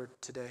your word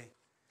today.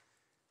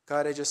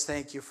 God, I just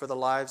thank you for the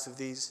lives of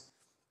these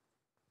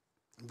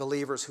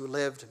believers who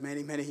lived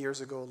many, many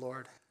years ago,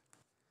 Lord.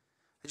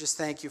 I just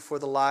thank you for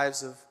the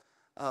lives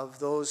of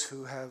those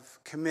who have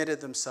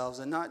committed themselves,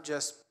 and not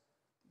just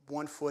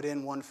 1 foot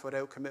in, 1 foot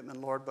out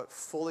commitment, Lord, but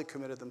fully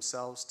committed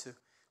themselves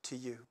to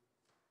you.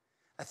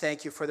 I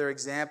thank you for their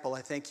example.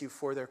 I thank you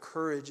for their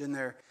courage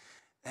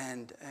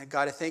and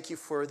God, I thank you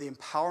for the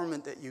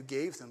empowerment that you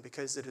gave them,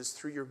 because it is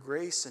through your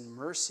grace and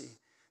mercy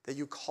that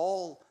you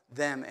call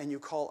them and you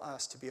call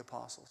us to be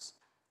apostles.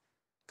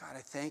 God,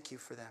 I thank you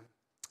for them.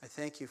 I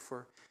thank you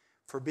for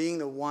being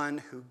the one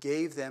who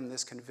gave them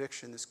this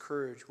conviction, this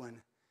courage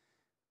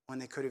when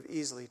they could have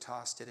easily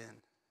tossed it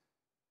in.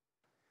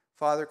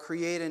 Father,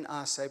 create in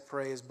us, I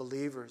pray, as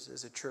believers,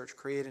 as a church,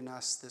 create in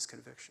us this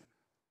conviction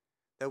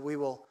that we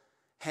will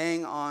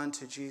hang on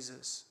to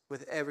Jesus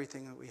with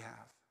everything that we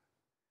have,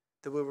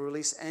 that we will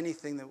release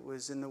anything that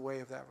was in the way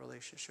of that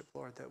relationship,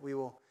 Lord, that we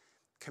will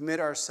commit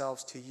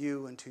ourselves to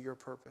you and to your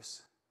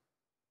purpose,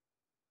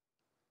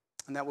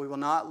 and that we will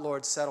not,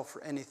 Lord, settle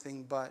for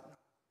anything but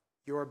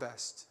your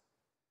best.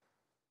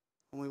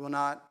 And we will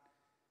not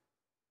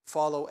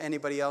follow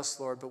anybody else,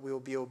 Lord, but we will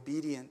be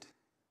obedient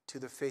to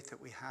the faith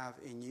that we have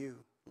in you,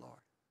 Lord.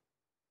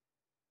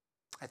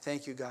 I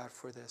thank you, God,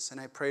 for this. And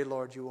I pray,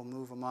 Lord, you will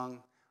move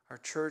among our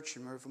church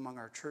and move among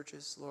our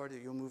churches, Lord,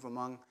 that you'll move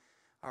among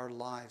our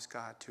lives,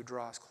 God, to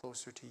draw us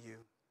closer to you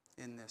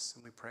in this.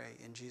 And we pray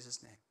in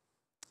Jesus' name.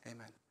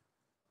 Amen.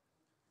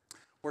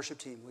 Worship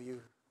team, will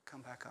you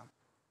come back up?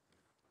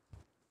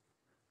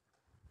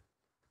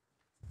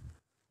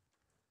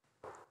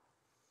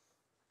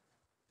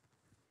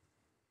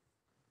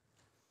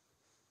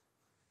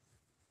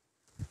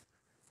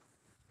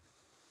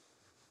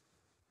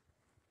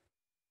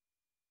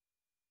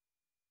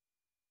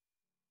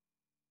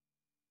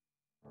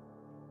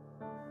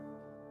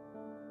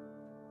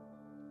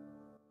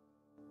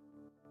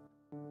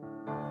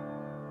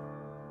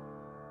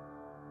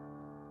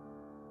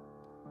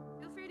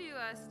 Feel free to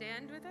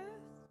stand with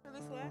us for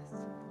this last.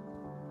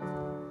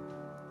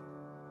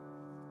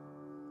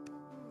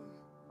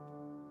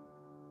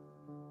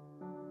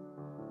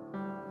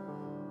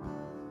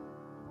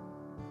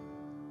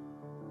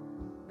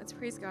 Let's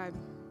praise God.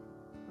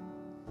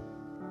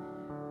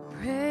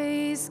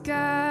 Praise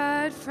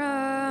God,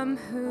 from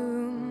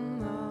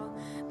whom all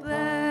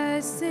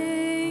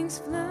blessings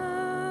flow.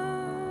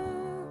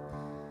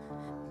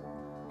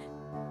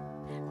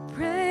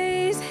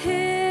 Praise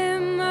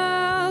him,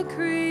 all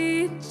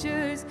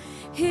creatures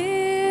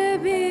here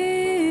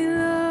below.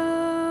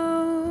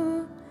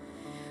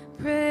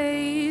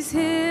 Praise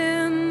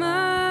him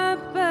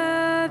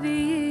above,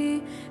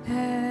 ye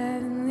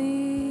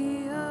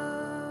heavenly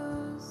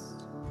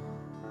hosts.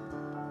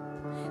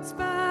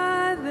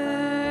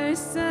 Father,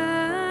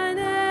 Son,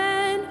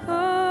 and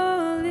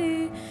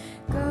Holy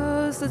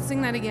Ghost. Let's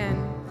sing that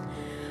again.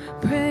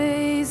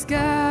 Praise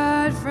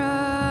God,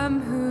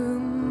 from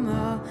whom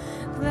all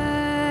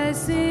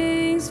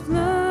blessings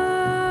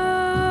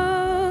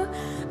flow.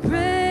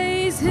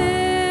 Praise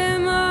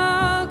him,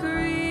 all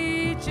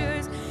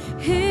creatures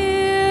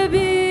here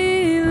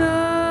below.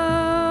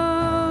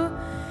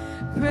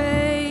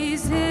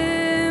 Praise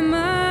him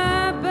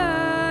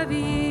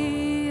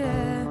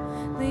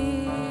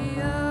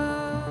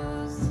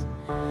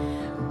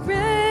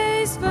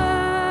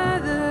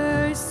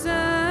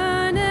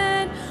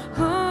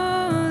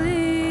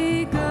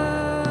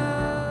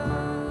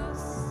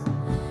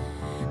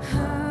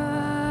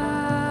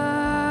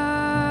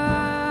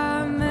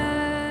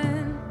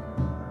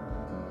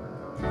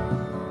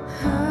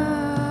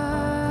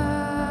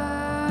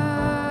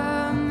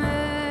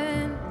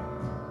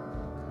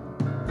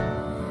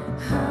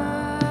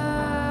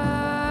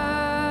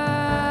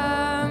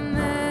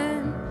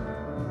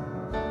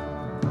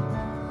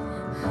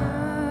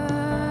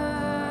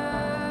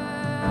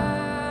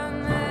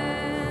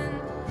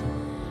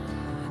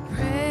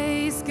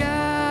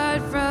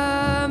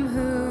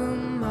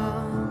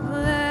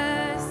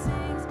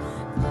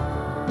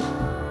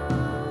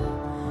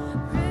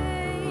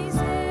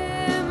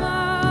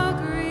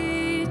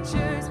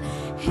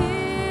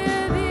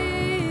here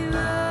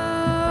below.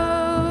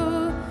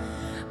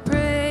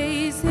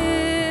 Praise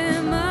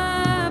him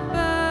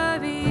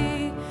above,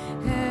 ye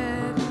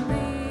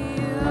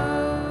heavenly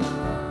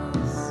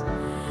hosts.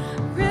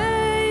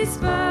 Praise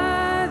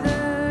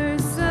Father,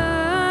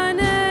 Son,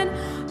 and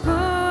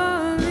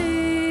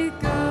Holy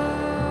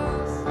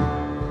Ghost.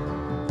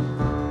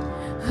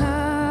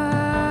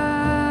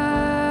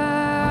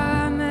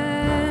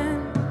 Amen.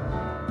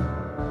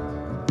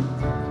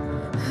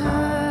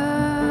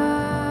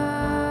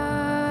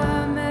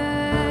 Amen.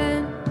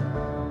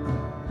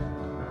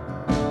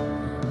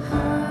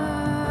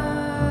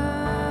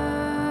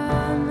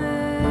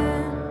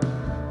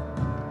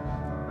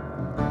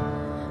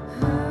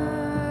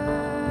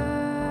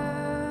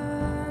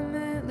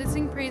 Amen. Let's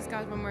sing Praise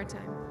God one more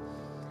time.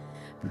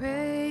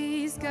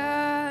 Praise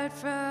God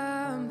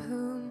from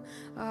whom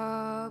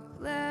all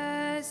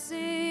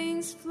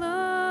blessings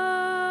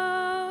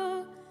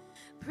flow.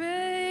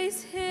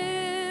 Praise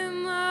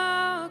him,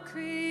 all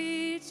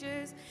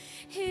creatures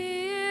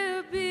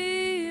here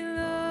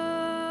below.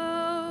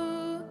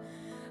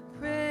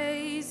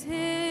 Praise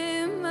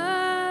him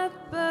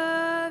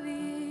above,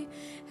 ye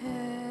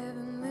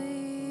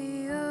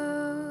heavenly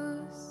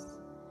hosts.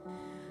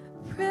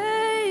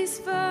 Praise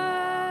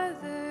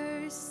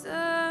Father,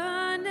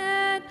 Son,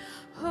 and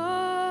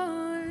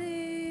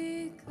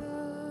Holy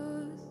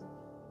Ghost.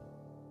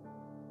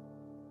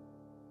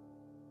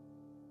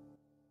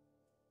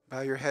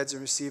 Bow your heads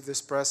and receive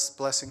this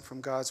blessing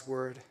from God's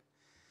word.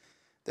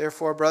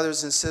 Therefore,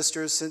 brothers and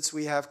sisters, since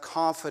we have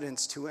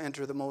confidence to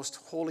enter the most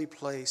holy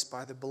place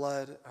by the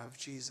blood of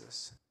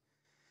Jesus,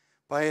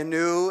 by a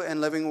new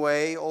and living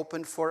way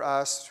opened for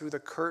us through the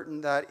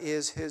curtain that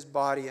is his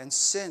body, and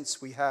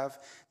since we have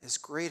this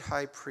great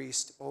high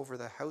priest over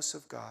the house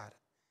of God,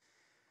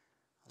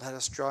 let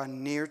us draw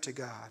near to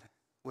God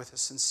with a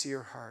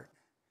sincere heart,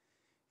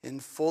 in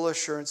full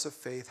assurance of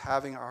faith,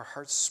 having our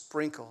hearts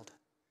sprinkled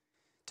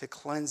to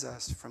cleanse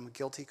us from a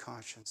guilty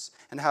conscience,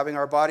 and having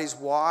our bodies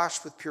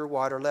washed with pure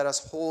water, let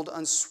us hold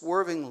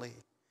unswervingly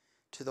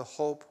to the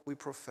hope we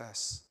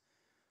profess,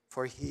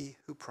 for he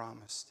who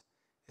promised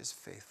is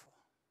faithful.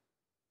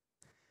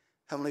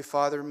 Heavenly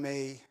Father,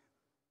 may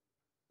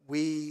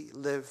we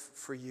live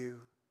for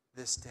you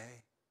this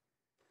day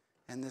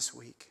and this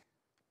week.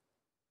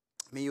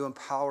 May you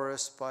empower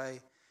us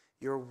by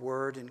your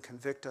word and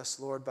convict us,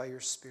 Lord, by your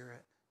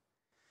Spirit,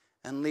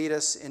 and lead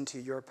us into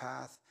your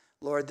path.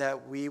 Lord,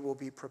 that we will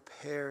be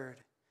prepared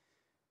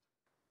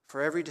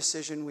for every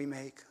decision we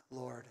make,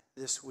 Lord,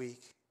 this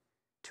week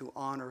to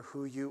honor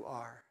who you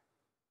are.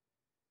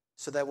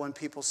 So that when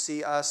people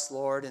see us,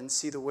 Lord, and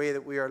see the way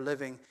that we are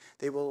living,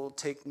 they will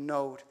take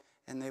note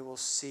and they will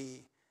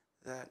see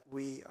that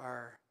we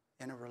are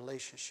in a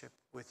relationship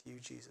with you,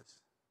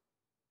 Jesus.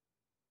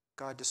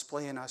 God,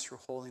 display in us your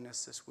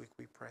holiness this week,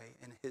 we pray.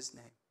 In his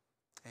name,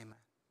 amen.